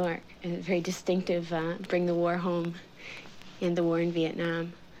over New York. A very distinctive, bring the war home and the war in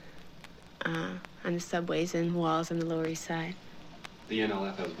Vietnam on the subways and walls on the Lower East Side. The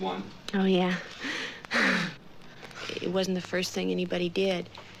NLF has won. Oh, yeah. It wasn't the first thing anybody did,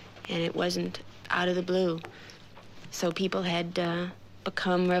 and it wasn't out of the blue. So people had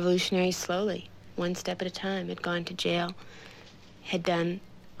become revolutionary slowly, one step at a time, had gone to jail, had done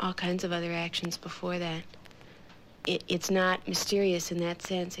all kinds of other actions before that. It's not mysterious in that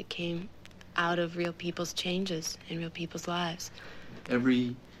sense. It came out of real people's changes in real people's lives.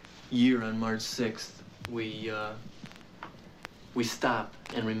 Every year on March 6th, we stop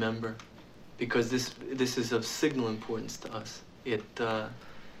and remember, because this is of signal importance to us.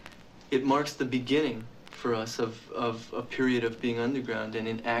 It marks the beginning for us of a period of being underground and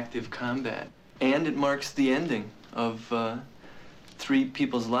in active combat. And it marks the ending of 3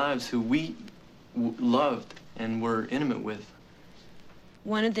 people's lives who we loved and were intimate with.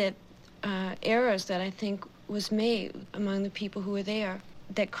 One of the errors that I think was made among the people who were there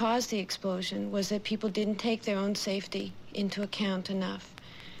that caused the explosion was that people didn't take their own safety into account enough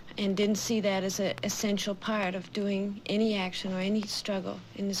and didn't see that as an essential part of doing any action or any struggle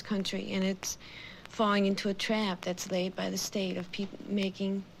in this country. And it's falling into a trap that's laid by the state of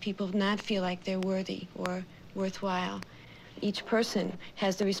making people not feel like they're worthy or worthwhile. Each person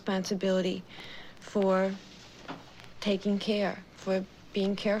has the responsibility for taking care, for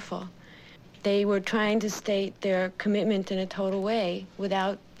being careful. They were trying to state their commitment in a total way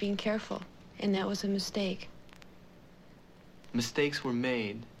without being careful, and that was a mistake. Mistakes were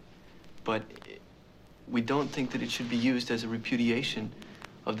made, but we don't think that it should be used as a repudiation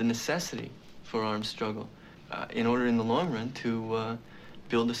of the necessity for armed struggle in order in the long run to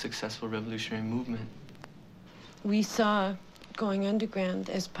build a successful revolutionary movement. We saw going underground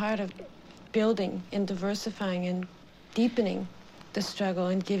as part of building and diversifying and deepening the struggle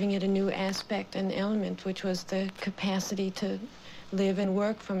and giving it a new aspect and element, which was the capacity to live and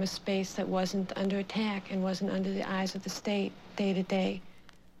work from a space that wasn't under attack and wasn't under the eyes of the state day to day.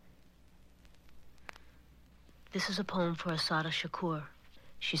 This is a poem for Assata Shakur.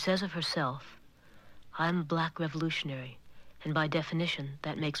 She says of herself, "I'm a black revolutionary, and by definition,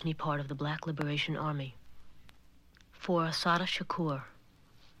 that makes me part of the Black Liberation Army." For Assata Shakur,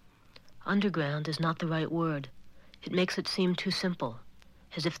 underground is not the right word. It makes it seem too simple,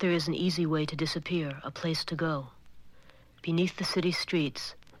 as if there is an easy way to disappear, a place to go. Beneath the city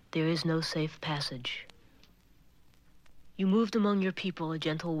streets, there is no safe passage. You moved among your people a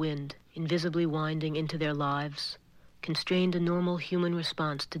gentle wind, invisibly winding into their lives, constrained a normal human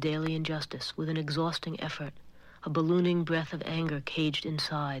response to daily injustice with an exhausting effort, a ballooning breath of anger caged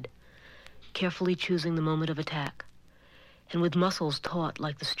inside, carefully choosing the moment of attack, and with muscles taut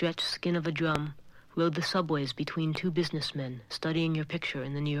like the stretched skin of a drum, rode the subways between two businessmen studying your picture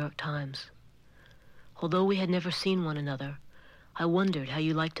in the New York Times. Although we had never seen one another, I wondered how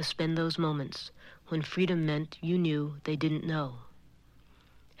you liked to spend those moments when freedom meant you knew they didn't know.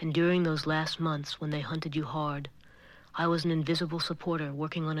 And during those last months when they hunted you hard, I was an invisible supporter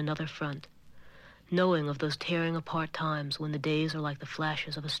working on another front, knowing of those tearing apart times when the days are like the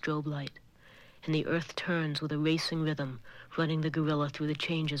flashes of a strobe light, and the earth turns with a racing rhythm, running the gorilla through the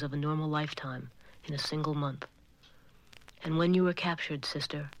changes of a normal lifetime in a single month. And when you were captured,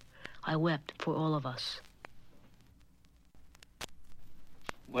 sister, I wept for all of us.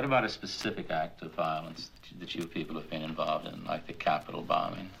 What about a specific act of violence that you people have been involved in, like the Capitol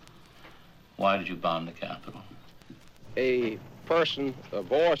bombing? Why did you bomb the Capitol? A person, a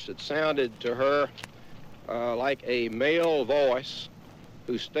voice that sounded to her like a male voice,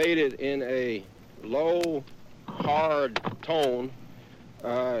 who stated in a low, hard tone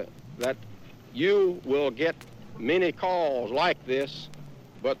that you will get many calls like this,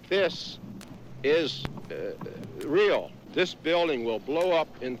 but this is real. This building will blow up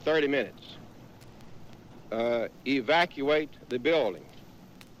in 30 minutes. Evacuate the building.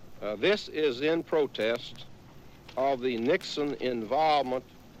 This is in protest of the Nixon involvement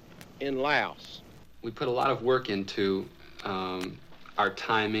in Laos. We put a lot of work into our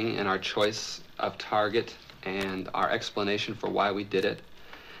timing and our choice of target and our explanation for why we did it,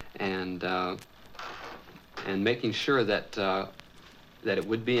 and making sure that that it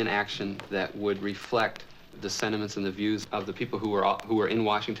would be an action that would reflect the sentiments and the views of the people who were in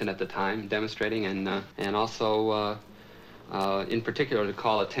Washington at the time demonstrating, and also in particular to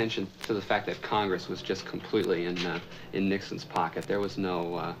call attention to the fact that Congress was just completely in Nixon's pocket. There was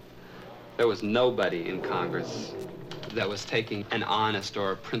nobody in Congress that was taking an honest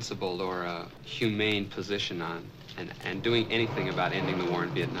or a principled or a humane position on and doing anything about ending the war in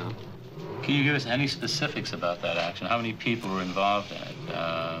Vietnam. Can you give us any specifics about that action? How many people were involved in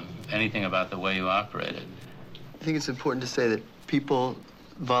it? Anything about the way you operated? I think it's important to say that people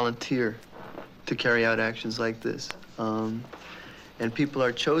volunteer to carry out actions like this. And people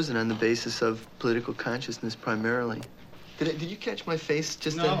are chosen on the basis of political consciousness primarily. Did you catch my face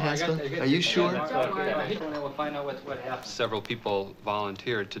just then, Haskell? Are you sure? We'll find out what happened. Several people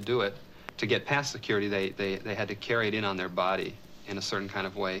volunteered to do it. To get past security, they had to carry it in on their body in a certain kind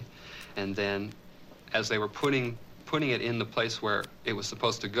of way. And then as they were putting it in the place where it was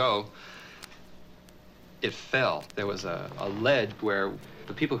supposed to go, it fell. There was a ledge where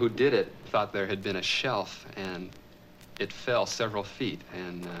the people who did it thought there had been a shelf, and it fell several feet.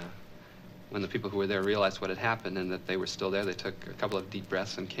 And when the people who were there realized what had happened and that they were still there, they took a couple of deep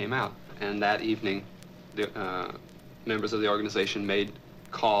breaths and came out. And that evening, the members of the organization made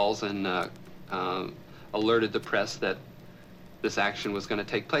calls and alerted the press that this action was going to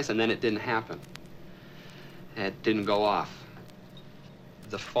take place, and then it didn't happen. It didn't go off.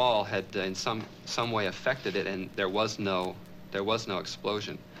 The fall had in some way affected it, and there was no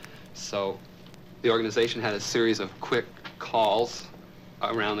explosion. So the organization had a series of quick calls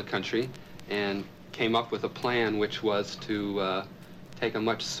around the country and came up with a plan, which was to take a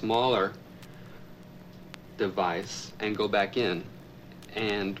much smaller device and go back in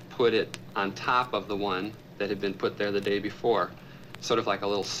and put it on top of the one that had been put there the day before, sort of like a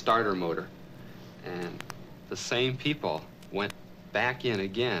little starter motor. And the same people went back in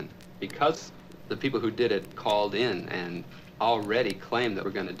again because the people who did it called in and already claimed that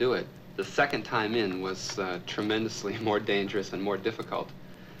we're going to do it. The second time in was tremendously more dangerous and more difficult.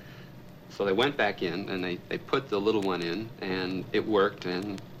 So they went back in, and they put the little one in, and it worked,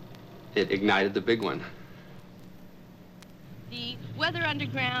 and it ignited the big one. The Weather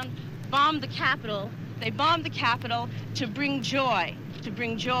Underground bombed the Capitol. They bombed the Capitol to bring joy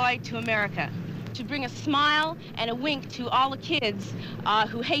to America, to bring a smile and a wink to all the kids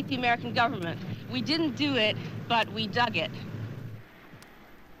who hate the American government. We didn't do it, but we dug it.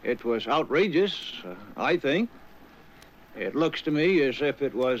 It was outrageous, I think. It looks to me as if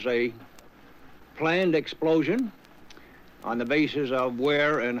it was a planned explosion on the basis of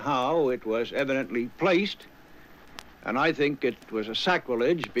where and how it was evidently placed. And I think it was a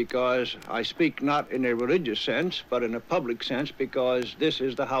sacrilege because I speak not in a religious sense, but in a public sense, because this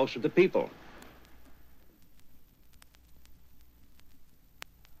is the house of the people.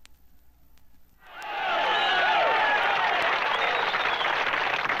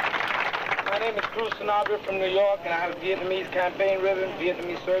 My name is Cruz Sanabria from New York, and I have a Vietnamese campaign ribbon,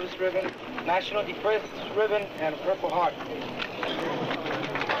 Vietnamese service ribbon, National Defense ribbon, and a Purple Heart.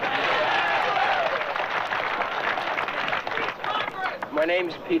 My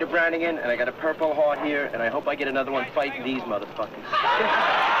name's Peter Brannigan, and I got a Purple Heart here, and I hope I get another one fighting these motherfuckers.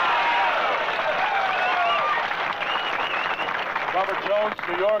 Robert Jones,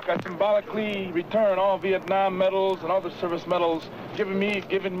 New York. I symbolically return all Vietnam medals and other service medals given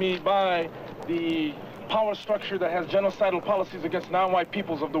me by the power structure that has genocidal policies against non-white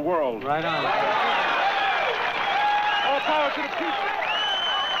peoples of the world. Right on. All power to the people.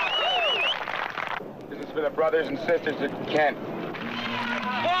 This is for the brothers and sisters that can't.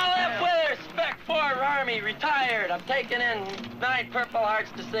 Paul F. Withers, Spec 4 Army, retired. I'm taking in 9 Purple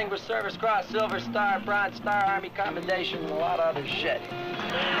Hearts, Distinguished Service Cross, Silver Star, Bronze Star, Army Commendation, and a lot of other shit. This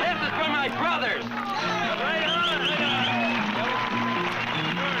is for my brothers. Right on, right on.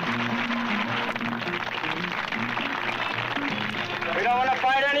 We don't want to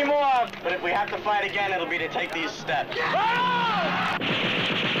fight anymore, but if we have to fight again, it'll be to take these steps.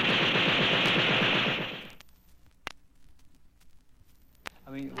 I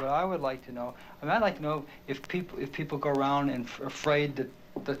mean, what I would like to know, I'd like to know if people go around and afraid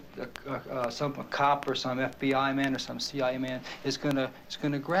that some cop or some FBI man or some CIA man is gonna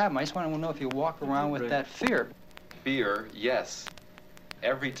grab them. I just want to know if you walk around with that fear. Fear, yes.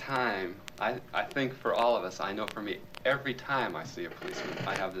 Every time, I think for all of us, I know for me, every time I see a policeman,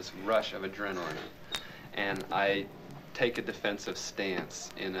 I have this rush of adrenaline, and I take a defensive stance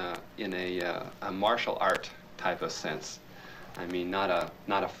in a martial art type of sense. I mean, not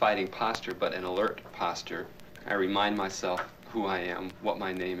a fighting posture, but an alert posture. I remind myself who I am, what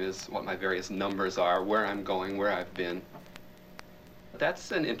my name is, what my various numbers are, where I'm going, where I've been.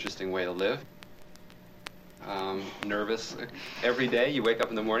 That's an interesting way to live. Nervous every day. You wake up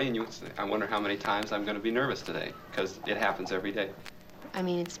in the morning and I wonder how many times I'm going to be nervous today, because it happens every day. I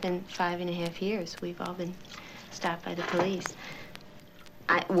mean, it's been 5.5 years. We've all been stopped by the police.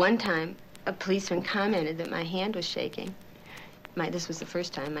 One time, a policeman commented that my hand was shaking. This was the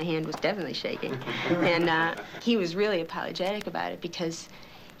first time my hand was definitely shaking. And he was really apologetic about it because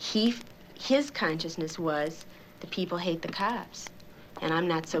his consciousness was the people hate the cops. And I'm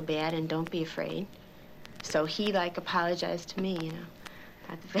not so bad and don't be afraid. So he, apologized to me, you know,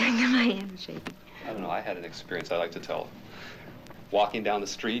 about the fact that my hand was shaking. I don't know, I had an experience I like to tell. Walking down the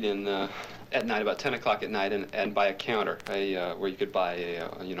street at night, about 10 o'clock at night, and by a counter, where you could buy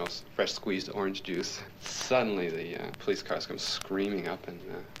fresh squeezed orange juice. Suddenly the police cars come screaming up, and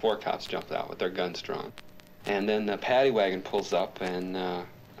 4 cops jumped out with their guns drawn. And then the paddy wagon pulls up, and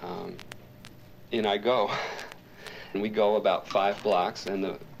in I go. And we go about 5 blocks, and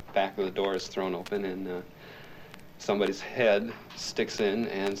the back of the door is thrown open, and somebody's head sticks in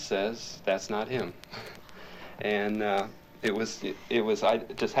and says, "That's not him." And I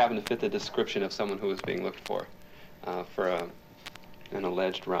just happened to fit the description of someone who was being looked for an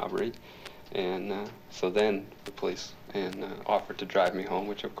alleged robbery. And so then the police offered to drive me home,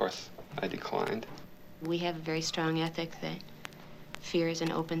 which of course I declined. We have a very strong ethic that fear is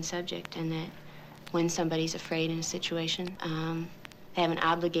an open subject, and that when somebody's afraid in a situation, they have an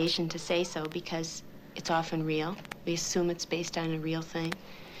obligation to say so because it's often real. We assume it's based on a real thing,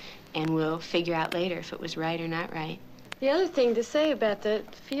 and we'll figure out later if it was right or not right. The other thing to say about the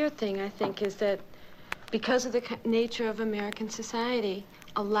fear thing, I think, is that because of the nature of American society,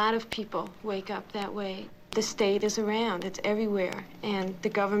 a lot of people wake up that way. The state is around, it's everywhere, and the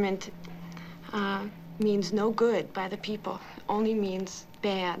government means no good by the people. It only means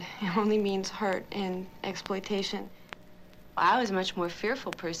bad. It only means hurt and exploitation. I was a much more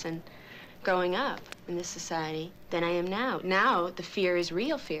fearful person growing up in this society than I am now. Now, the fear is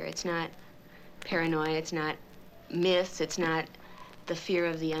real fear. It's not paranoia, it's not myths, it's not the fear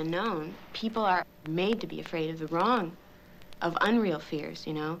of the unknown. People are made to be afraid of the wrong, of unreal fears,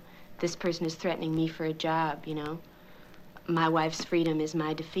 you know. This person is threatening me for a job, you know. My wife's freedom is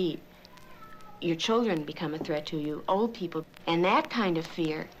my defeat. Your children become a threat to you, old people. And that kind of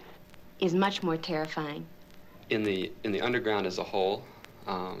fear is much more terrifying. In the underground as a whole,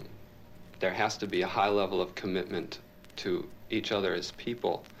 there has to be a high level of commitment to each other as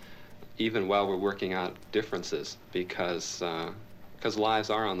people, even while we're working out differences, because lives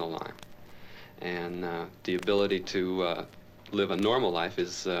are on the line. And the ability to live a normal life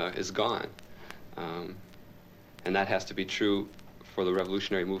is gone. And that has to be true for the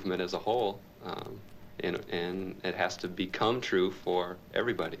revolutionary movement as a whole, and it has to become true for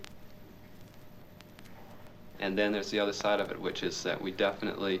everybody. And then there's the other side of it, which is that we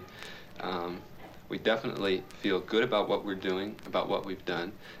definitely feel good about what we're doing, about what we've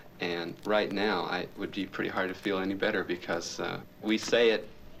done. And right now, it would be pretty hard to feel any better, because we say it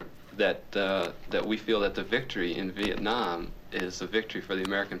that we feel that the victory in Vietnam is a victory for the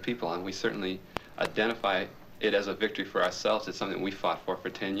American people, and we certainly identify it as a victory for ourselves. It's something we fought for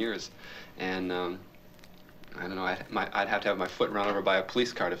 10 years. And I don't know, I'd have to have my foot run over by a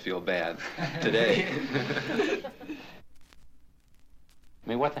police car to feel bad today. I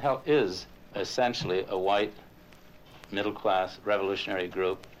mean, what the hell is essentially a white middle-class revolutionary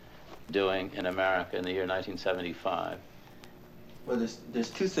group doing in America in the year 1975? Well, there's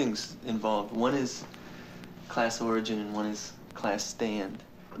two things involved. One is class origin and one is class stand.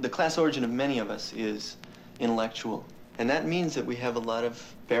 The class origin of many of us is intellectual, and that means that we have a lot of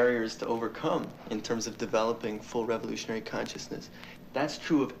barriers to overcome in terms of developing full revolutionary consciousness. That's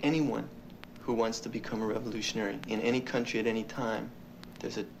true of anyone who wants to become a revolutionary in any country at any time.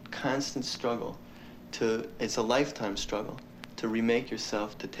 There's a constant struggle it's a lifetime struggle to remake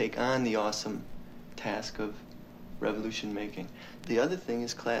yourself, to take on the awesome task of revolution making. The other thing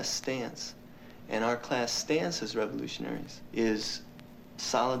is class stance. And our class stance as revolutionaries is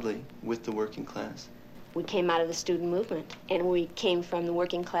solidly with the working class. We came out of the student movement, and we came from the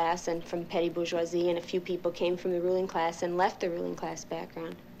working class and from petty bourgeoisie, and a few people came from the ruling class and left the ruling class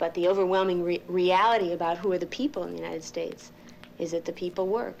background. But the overwhelming reality about who are the people in the United States is that the people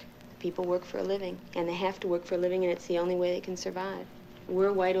work. The people work for a living, and they have to work for a living, and it's the only way they can survive. We're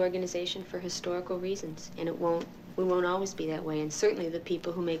a white organization for historical reasons, and we won't always be that way. And certainly the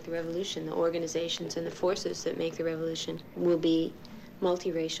people who make the revolution, the organizations and the forces that make the revolution, will be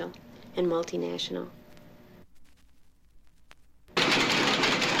multiracial and multinational.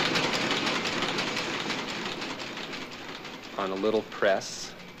 On a little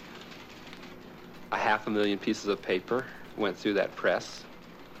press, 500,000 pieces of paper went through that press.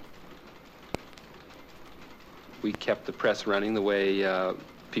 We kept the press running the way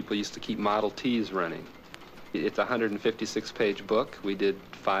people used to keep Model Ts running. It's a 156-page book. We did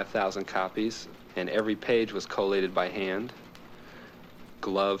 5,000 copies, and every page was collated by hand,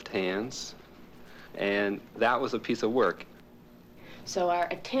 gloved hands, and that was a piece of work. So our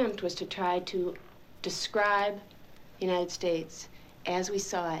attempt was to try to describe the United States as we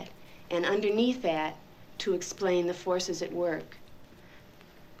saw it, and underneath that, to explain the forces at work,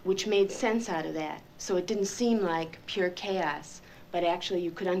 which made sense out of that. So it didn't seem like pure chaos, but actually you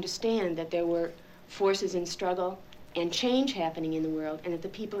could understand that there were forces in struggle and change happening in the world, and that the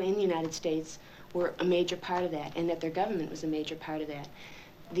people in the United States were a major part of that, and that their government was a major part of that.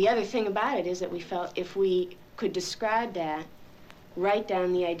 The other thing about it is that we felt if we could describe that, write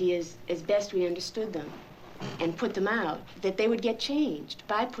down the ideas as best we understood them, and put them out, that they would get changed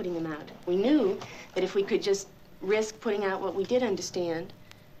by putting them out. We knew that if we could just risk putting out what we did understand,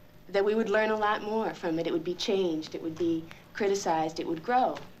 that we would learn a lot more from it. It would be changed, it would be criticized, it would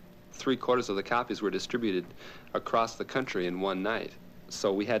grow. 3/4 of the copies were distributed across the country in one night.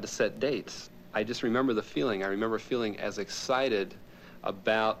 So we had to set dates. I just remember the feeling. I remember feeling as excited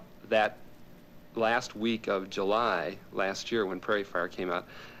about that last week of July last year when Prairie Fire came out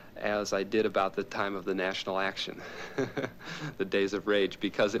as I did about the time of the national action, the Days of Rage,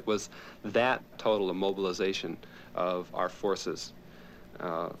 because it was that total mobilization of our forces.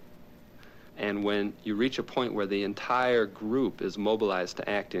 And when you reach a point where the entire group is mobilized to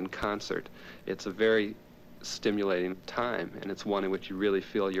act in concert, it's a very stimulating time, and it's one in which you really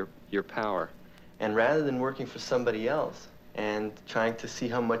feel your power. And rather than working for somebody else and trying to see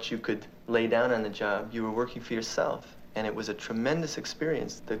how much you could lay down on the job, you were working for yourself. And it was a tremendous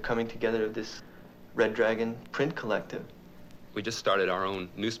experience, the coming together of this Red Dragon print collective. We just started our own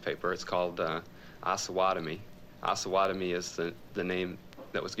newspaper. It's called Osawatomie. Osawatomie is the name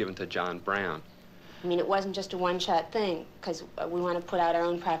that was given to John Brown. I mean, it wasn't just a one-shot thing, because we want to put out our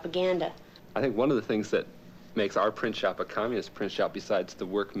own propaganda. I think one of the things that makes our print shop a communist print shop, besides the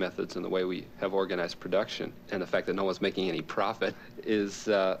work methods and the way we have organized production and the fact that no one's making any profit, is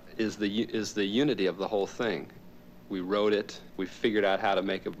the unity of the whole thing. We wrote it, we figured out how to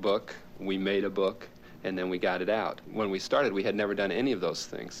make a book, we made a book, and then we got it out. When we started, we had never done any of those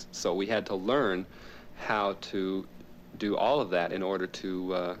things, so we had to learn how to do all of that in order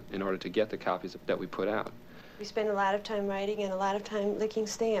to get the copies that we put out. We spend a lot of time writing and a lot of time licking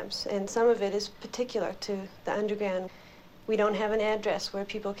stamps, and some of it is particular to the underground. We don't have an address where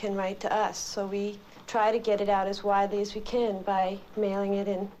people can write to us, so we try to get it out as widely as we can by mailing it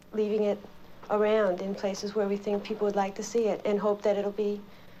and leaving it around in places where we think people would like to see it, and hope that it'll be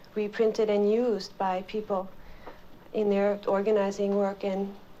reprinted and used by people in their organizing work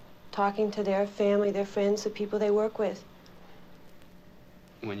and talking to their family, their friends, the people they work with.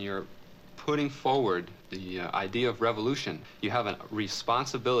 When you're putting forward the idea of revolution, you have a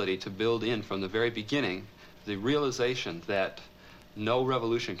responsibility to build in from the very beginning the realization that no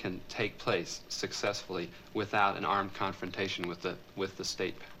revolution can take place successfully without an armed confrontation with the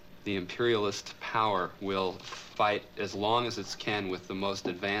state. The imperialist power will fight as long as it can with the most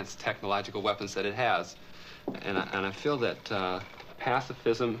advanced technological weapons that it has. And I feel that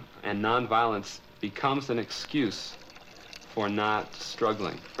pacifism and nonviolence becomes an excuse for not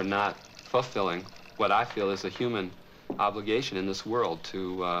struggling, for not fulfilling what I feel is a human obligation in this world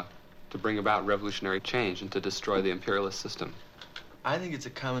to bring about revolutionary change and to destroy the imperialist system. I think it's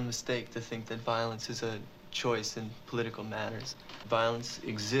a common mistake to think that violence is a choice in political matters. Violence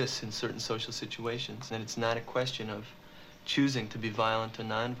exists in certain social situations, and it's not a question of choosing to be violent or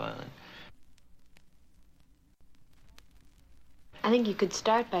nonviolent. I think you could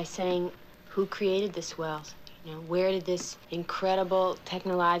start by saying, who created this wealth? You know, where did this incredible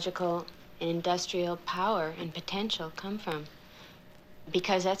technological and industrial power and potential come from?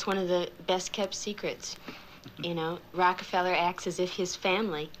 Because that's one of the best kept secrets. You know, Rockefeller acts as if his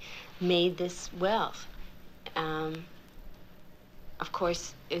family made this wealth. Of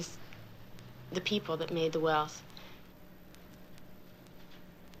course, it's the people that made the wealth.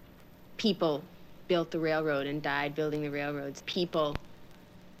 People built the railroad and died building the railroads. People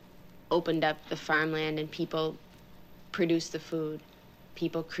opened up the farmland and people produced the food.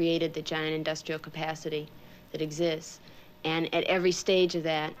 People created the giant industrial capacity that exists. And at every stage of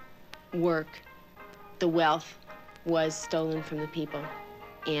that work, the wealth was stolen from the people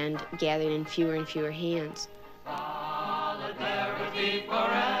and gathered in fewer and fewer hands. Solidarity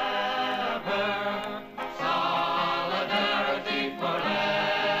forever. Solidarity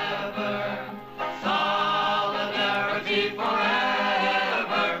forever. Solidarity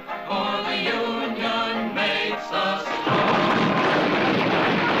forever. For the union makes us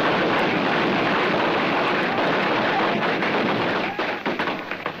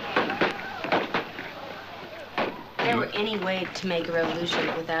If there were any way to make a revolution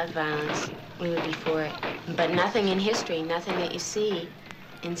without violence, we would be for it. But nothing in history, nothing that you see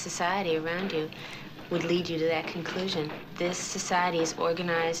in society around you would lead you to that conclusion. This society is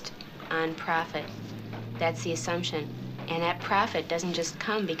organized on profit. That's the assumption. And that profit doesn't just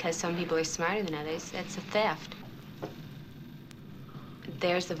come because some people are smarter than others. That's a theft.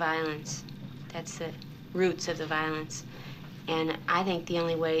 There's the violence. That's the roots of the violence. And I think the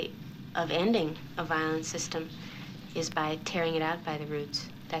only way of ending a violent system is by tearing it out by the roots.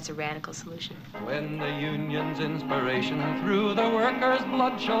 That's a radical solution. When the union's inspiration through the workers'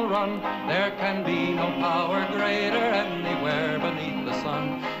 blood shall run, there can be no power greater anywhere beneath the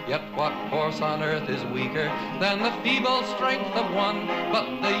sun. Yet what force on earth is weaker than the feeble strength of one?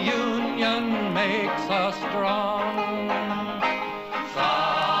 But the union makes us strong.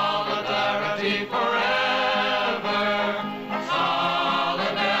 Solidarity forever.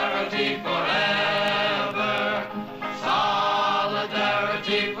 Solidarity forever.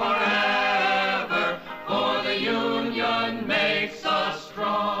 Solidarity forever, for the union makes us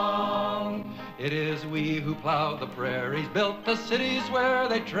strong. It is we who plowed the prairies, built the cities where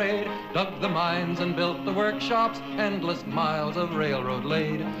they trade, dug the mines and built the workshops, endless miles of railroad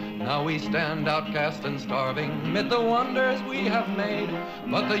laid. Now we stand outcast and starving mid the wonders we have made,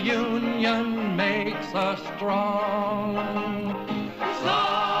 but the union makes us strong.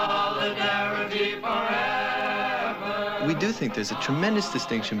 Solidarity forever. We do think there's a tremendous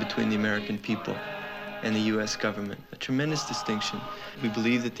distinction between the American people and the U.S. government, a tremendous distinction. We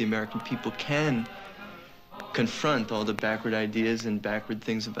believe that the American people can confront all the backward ideas and backward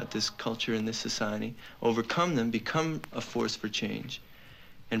things about this culture and this society, overcome them, become a force for change,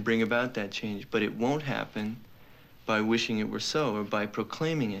 and bring about that change. But it won't happen by wishing it were so or by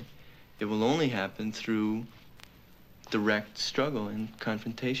proclaiming it. It will only happen through direct struggle and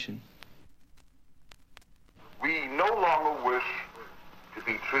confrontation. don't wish to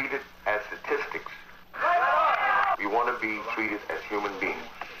be treated as statistics. We want to be treated as human beings.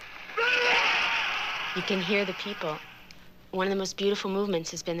 You can hear the people. One of the most beautiful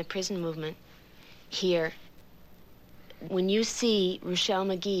movements has been the prison movement here. When you see Ruchell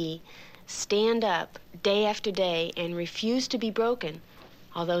Magee stand up day after day and refuse to be broken,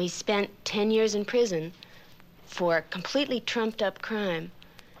 although he spent 10 years in prison for a completely trumped-up crime,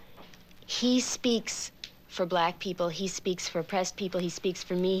 he speaks for black people, he speaks for oppressed people, he speaks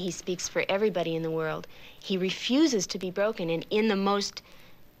for me, he speaks for everybody in the world. He refuses to be broken, and in the most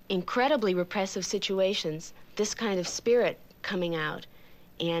incredibly repressive situations, this kind of spirit coming out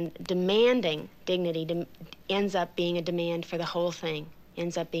and demanding dignity ends up being a demand for the whole thing,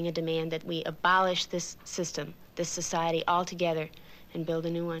 ends up being a demand that we abolish this system, this society altogether, and build a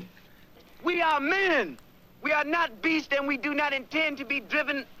new one. We are men. We are not beasts, and we do not intend to be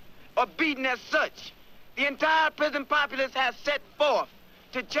driven or beaten as such. The entire prison populace has set forth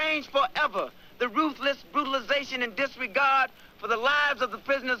to change forever the ruthless brutalization and disregard for the lives of the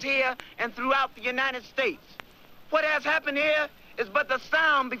prisoners here and throughout the United States. What has happened here is but the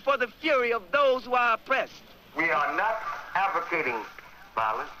sound before the fury of those who are oppressed. We are not advocating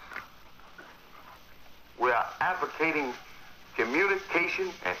violence. We are advocating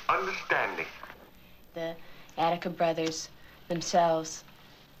communication and understanding. The Attica brothers themselves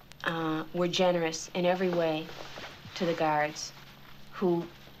were generous in every way to the guards, who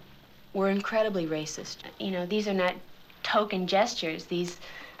were incredibly racist. You know, these are not token gestures. These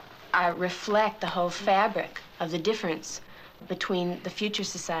reflect the whole fabric of the difference between the future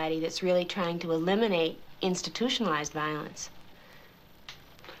society that's really trying to eliminate institutionalized violence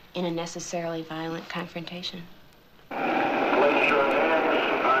in a necessarily violent confrontation. Place your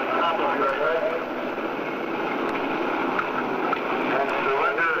hands on top of your head and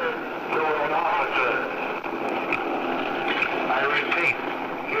surrender to an officer. I repeat,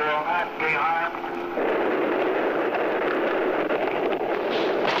 you will not be harmed.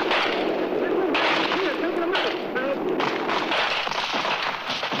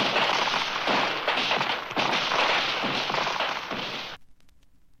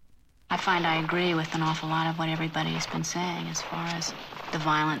 I find I agree with an awful lot of what everybody's been saying as far as the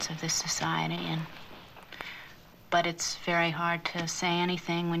violence of this society, but it's very hard to say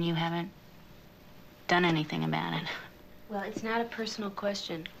anything when you haven't done anything about it. Well, it's not a personal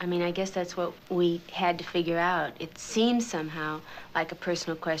question. I mean, I guess that's what we had to figure out. It seems somehow like a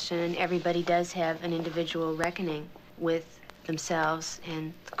personal question, and everybody does have an individual reckoning with themselves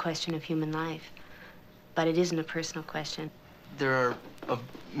and the question of human life. But it isn't a personal question. There are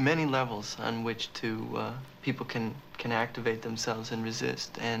many levels on which people can activate themselves and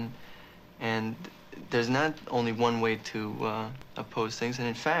resist, and there's not only one way to oppose things. And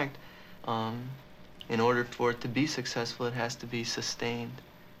in fact, in order for it to be successful, it has to be sustained,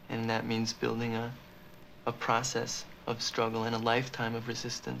 and that means building a process of struggle and a lifetime of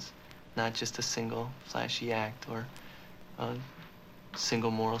resistance, not just a single flashy act or a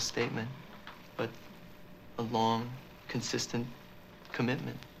single moral statement, but a long, consistent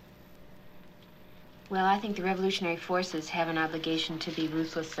commitment. Well, I think the revolutionary forces have an obligation to be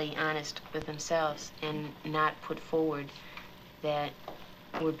ruthlessly honest with themselves and not put forward that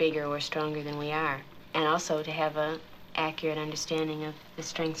we're bigger or stronger than we are, and also to have an accurate understanding of the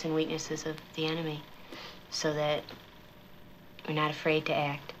strengths and weaknesses of the enemy so that we're not afraid to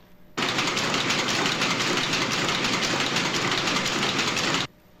act.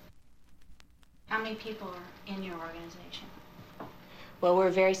 How many people are in your organization? Well, we're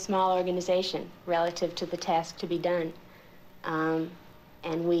a very small organization relative to the task to be done. And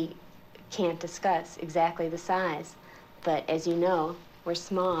we can't discuss exactly the size. But as you know, we're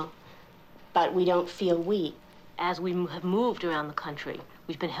small, but we don't feel weak. As we have moved around the country,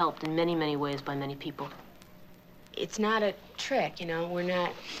 we've been helped in many, many ways by many people. It's not a trick, you know,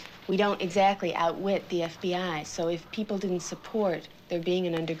 we don't exactly outwit the FBI. So if people didn't support there being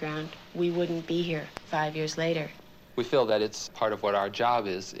an underground, we wouldn't be here 5 years later. We feel that it's part of what our job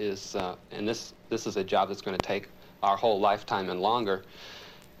is and this is a job that's going to take our whole lifetime and longer,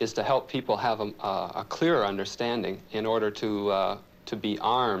 is to help people have a clearer understanding in order to be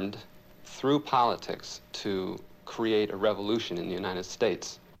armed through politics to create a revolution in the United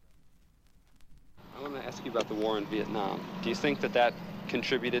States. I want to ask you about the war in Vietnam. Do you think that that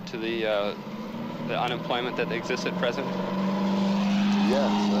contributed to the unemployment that exists at present?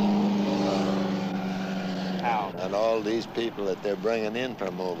 Yes. How? And all these people that they're bringing in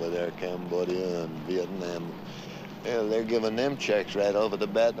from over there, Cambodia and Vietnam, they're giving them checks right over the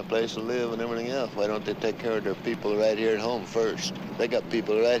bat and a place to live and everything else. Why don't they take care of their people right here at home first? They got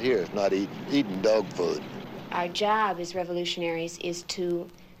people right here that's not eating dog food. Our job as revolutionaries is to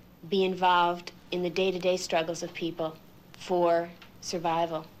be involved in the day-to-day struggles of people for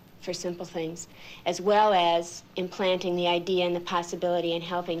survival, for simple things, as well as implanting the idea and the possibility and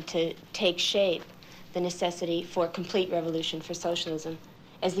helping to take shape the necessity for complete revolution, for socialism,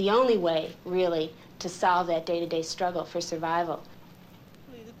 as the only way, really, to solve that day-to-day struggle for survival.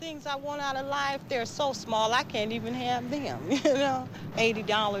 The things I want out of life, they're so small, I can't even have them, you know?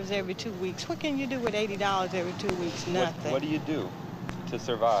 $80 every 2 weeks. What can you do with $80 every 2 weeks? Nothing. What do you do to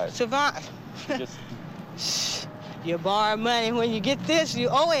survive? Survive. Just... You borrow money. When you get this, you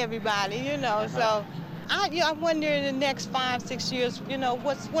owe everybody, you know, so... I wonder in the next 5, 6 years, you know,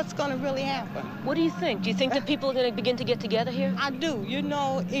 what's going to really happen. What do you think? Do you think that people are going to begin to get together here? I do. You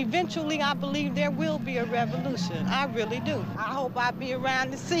know, eventually I believe there will be a revolution. I really do. I hope I'll be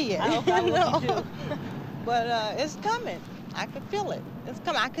around to see it. I hope I will be too. But it's coming. I could feel it. It's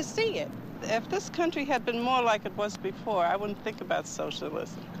coming. I could see it. If this country had been more like it was before, I wouldn't think about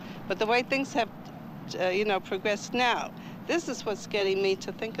socialism. But the way things have, progressed now, this is what's getting me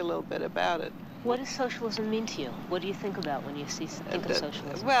to think a little bit about it. What does socialism mean to you? What do you think about when you think of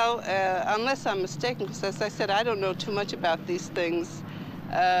socialism? Well, unless I'm mistaken, because as I said, I don't know too much about these things,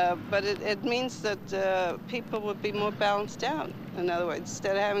 but it means that people would be more balanced out. In other words,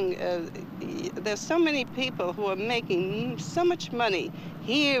 instead of having, there's so many people who are making so much money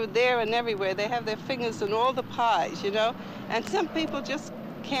here, there, and everywhere. They have their fingers in all the pies, you know, and some people just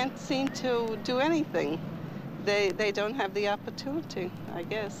can't seem to do anything. They don't have the opportunity, I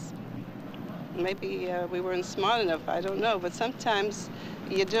guess. Maybe we weren't smart enough, I don't know, but sometimes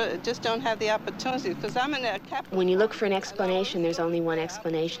you just don't have the opportunity, because I'm in a capital. When you look for an explanation, there's only one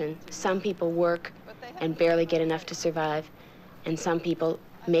explanation. Some people work and barely get enough to survive, and some people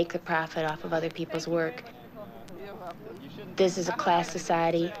make the profit off of other people's work. This is a class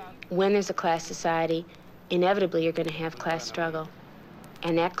society. When there's a class society, inevitably you're going to have class struggle.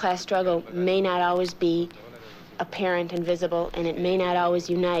 And that class struggle may not always be apparent and visible, and it may not always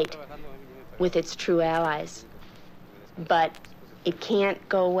unite with its true allies. But it can't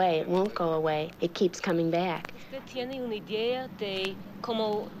go away, it won't go away, it keeps coming back. ¿Usted tiene una idea de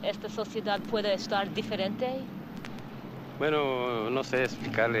cómo esta sociedad puede estar diferente? Bueno, no sé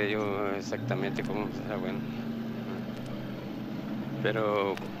explicarle yo exactamente cómo será bueno.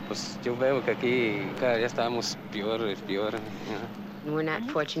 Pero pues yo veo que aquí cada día estamos peor. We're not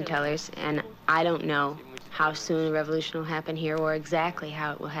fortune tellers, and I don't know how soon a revolution will happen here or exactly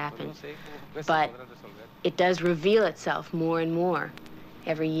how it will happen. But it does reveal itself more and more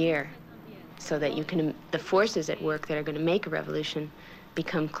every year, so that the forces at work that are going to make a revolution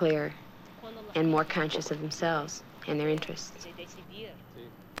become clearer and more conscious of themselves and their interests.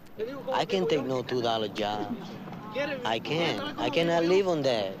 I can't take no $2 job. I can't. I cannot live on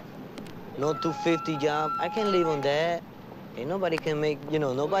that. No $2.50 job. I can't live on that. And nobody can make,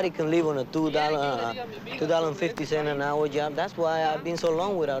 nobody can live on a $2.50 an hour job. That's why I've been so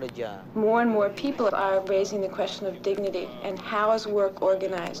long without a job. More and more people are raising the question of dignity and how is work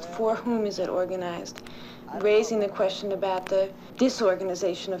organized? For whom is it organized? Raising the question about the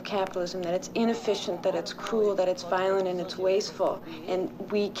disorganization of capitalism, that it's inefficient, that it's cruel, that it's violent, and it's wasteful. And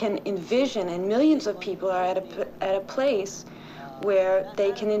we can envision, and millions of people are at a place where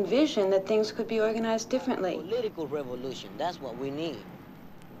they can envision that things could be organized differently. Political revolution, that's what we need.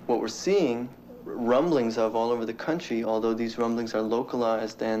 What we're seeing rumblings of all over the country, although these rumblings are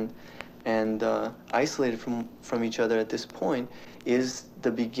localized and isolated from each other at this point, is the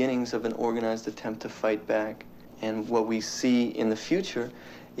beginnings of an organized attempt to fight back. And what we see in the future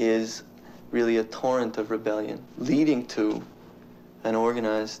is really a torrent of rebellion, leading to an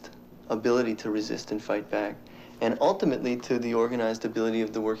organized ability to resist and fight back, and ultimately to the organized ability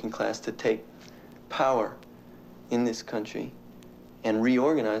of the working class to take power in this country and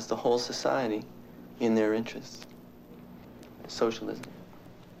reorganize the whole society in their interests. Socialism.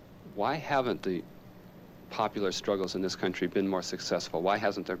 Why haven't the popular struggles in this country been more successful? Why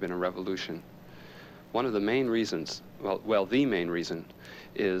hasn't there been a revolution? One of the main reasons, well, the main reason,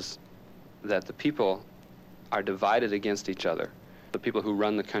 is that the people are divided against each other. The people who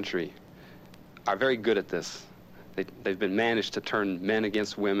run the country are very good at this. They've been managed to turn men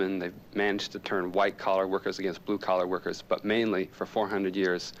against women. They've managed to turn white-collar workers against blue-collar workers. But mainly, for 400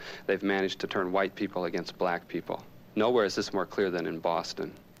 years, they've managed to turn white people against black people. Nowhere is this more clear than in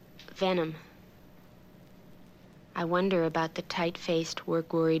Boston. Venom. I wonder about the tight-faced,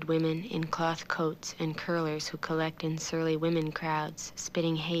 work-worried women in cloth coats and curlers who collect in surly women crowds,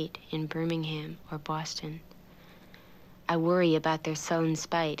 spitting hate in Birmingham or Boston. I worry about their sullen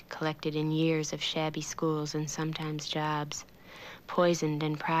spite collected in years of shabby schools and sometimes jobs, poisoned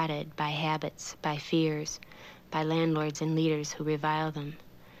and prodded by habits, by fears, by landlords and leaders who revile them,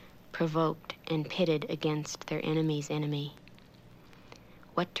 provoked and pitted against their enemy's enemy.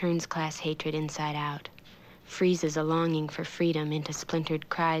 What turns class hatred inside out, freezes a longing for freedom into splintered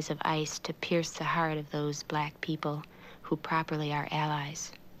cries of ice to pierce the heart of those black people who properly are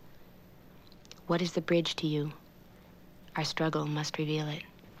allies? What is the bridge to you? Our struggle must reveal it.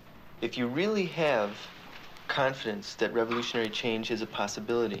 If you really have confidence that revolutionary change is a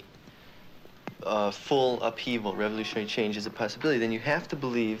possibility, full upheaval, revolutionary change is a possibility, then you have to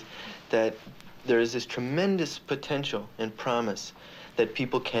believe that there is this tremendous potential and promise that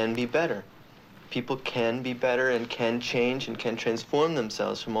people can be better. People can be better and can change and can transform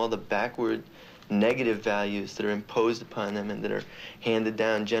themselves from all the backward negative values that are imposed upon them and that are handed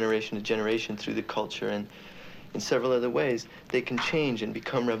down generation to generation through the culture and in several other ways. They can change and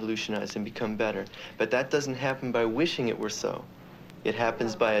become revolutionized and become better. But that doesn't happen by wishing it were so. It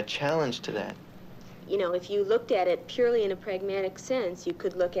happens by a challenge to that. You know, if you looked at it purely in a pragmatic sense, you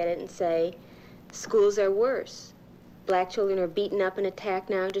could look at it and say, schools are worse. Black children are beaten up and attacked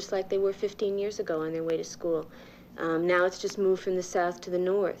now just like they were 15 years ago on their way to school. Now it's just moved from the south to the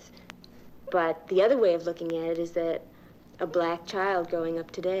north. But the other way of looking at it is that a black child growing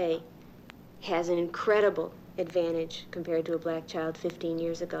up today has an incredible advantage compared to a black child 15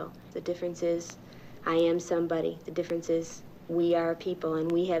 years ago. The difference is, I am somebody. The difference is, we are people, and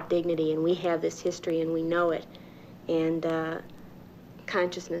we have dignity, and we have this history, and we know it. And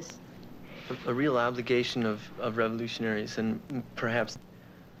consciousness. A real obligation of revolutionaries, and perhaps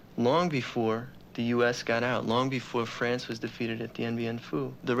long before the U.S. got out, long before France was defeated at the Dien Bien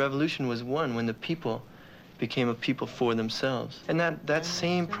Phu, the revolution was won when the people became a people for themselves. And that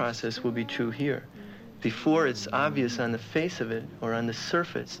same process will be true here. Before it's obvious on the face of it, or on the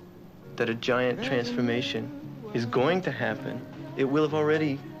surface, that a giant transformation is going to happen, it will have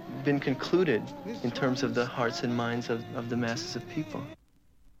already been concluded in terms of the hearts and minds of the masses of people.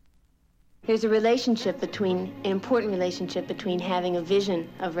 There's a relationship between, an important relationship between having a vision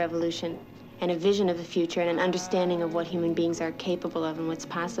of revolution and a vision of the future and an understanding of what human beings are capable of and what's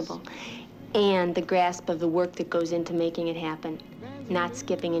possible, and the grasp of the work that goes into making it happen. Not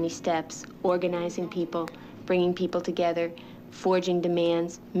skipping any steps, organizing people, bringing people together, forging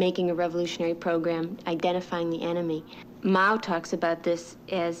demands, making a revolutionary program, identifying the enemy. Mao talks about this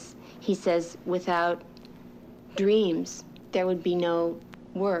as, he says, without dreams, there would be no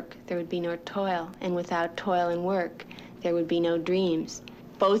work, there would be no toil, and without toil and work, there would be no dreams.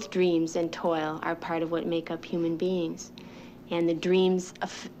 Both dreams and toil are part of what make up human beings. And the dreams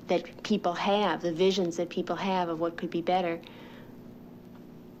that people have, the visions that people have of what could be better,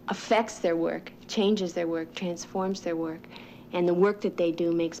 affects their work, changes their work, transforms their work. And the work that they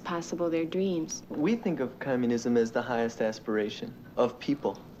do makes possible their dreams. We think of communism as the highest aspiration of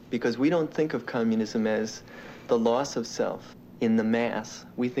people, because we don't think of communism as the loss of self in the mass.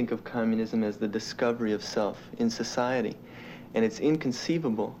 We think of communism as the discovery of self in society. And it's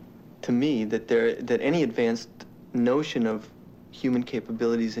inconceivable to me that any advanced notion of human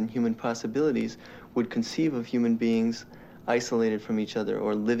capabilities and human possibilities would conceive of human beings isolated from each other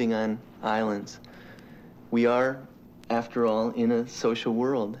or living on islands. We are, after all, in a social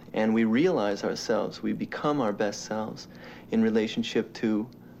world, and we realize ourselves, we become our best selves in relationship to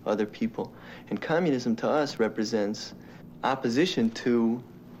other people. And communism to us represents opposition to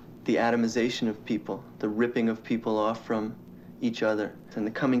the atomization of people, the ripping of people off from each other, and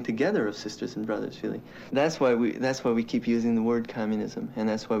the coming together of sisters and brothers, really. That's why we keep using the word communism, and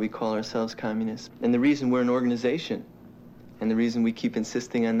that's why we call ourselves communists. And the reason we're an organization, and the reason we keep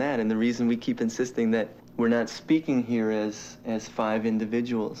insisting on that, and the reason we keep insisting that we're not speaking here as 5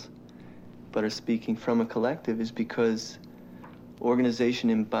 individuals, but are speaking from a collective, is because organization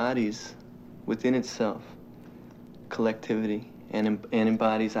embodies within itself collectivity and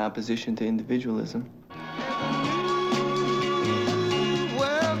embodies opposition to individualism.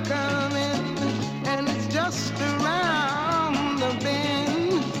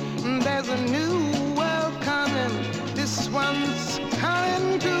 One's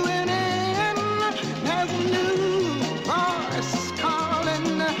coming to an end. There's a new voice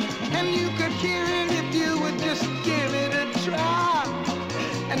calling, and you could hear it if you would just give it a try.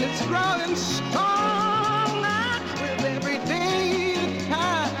 And it's growing strong.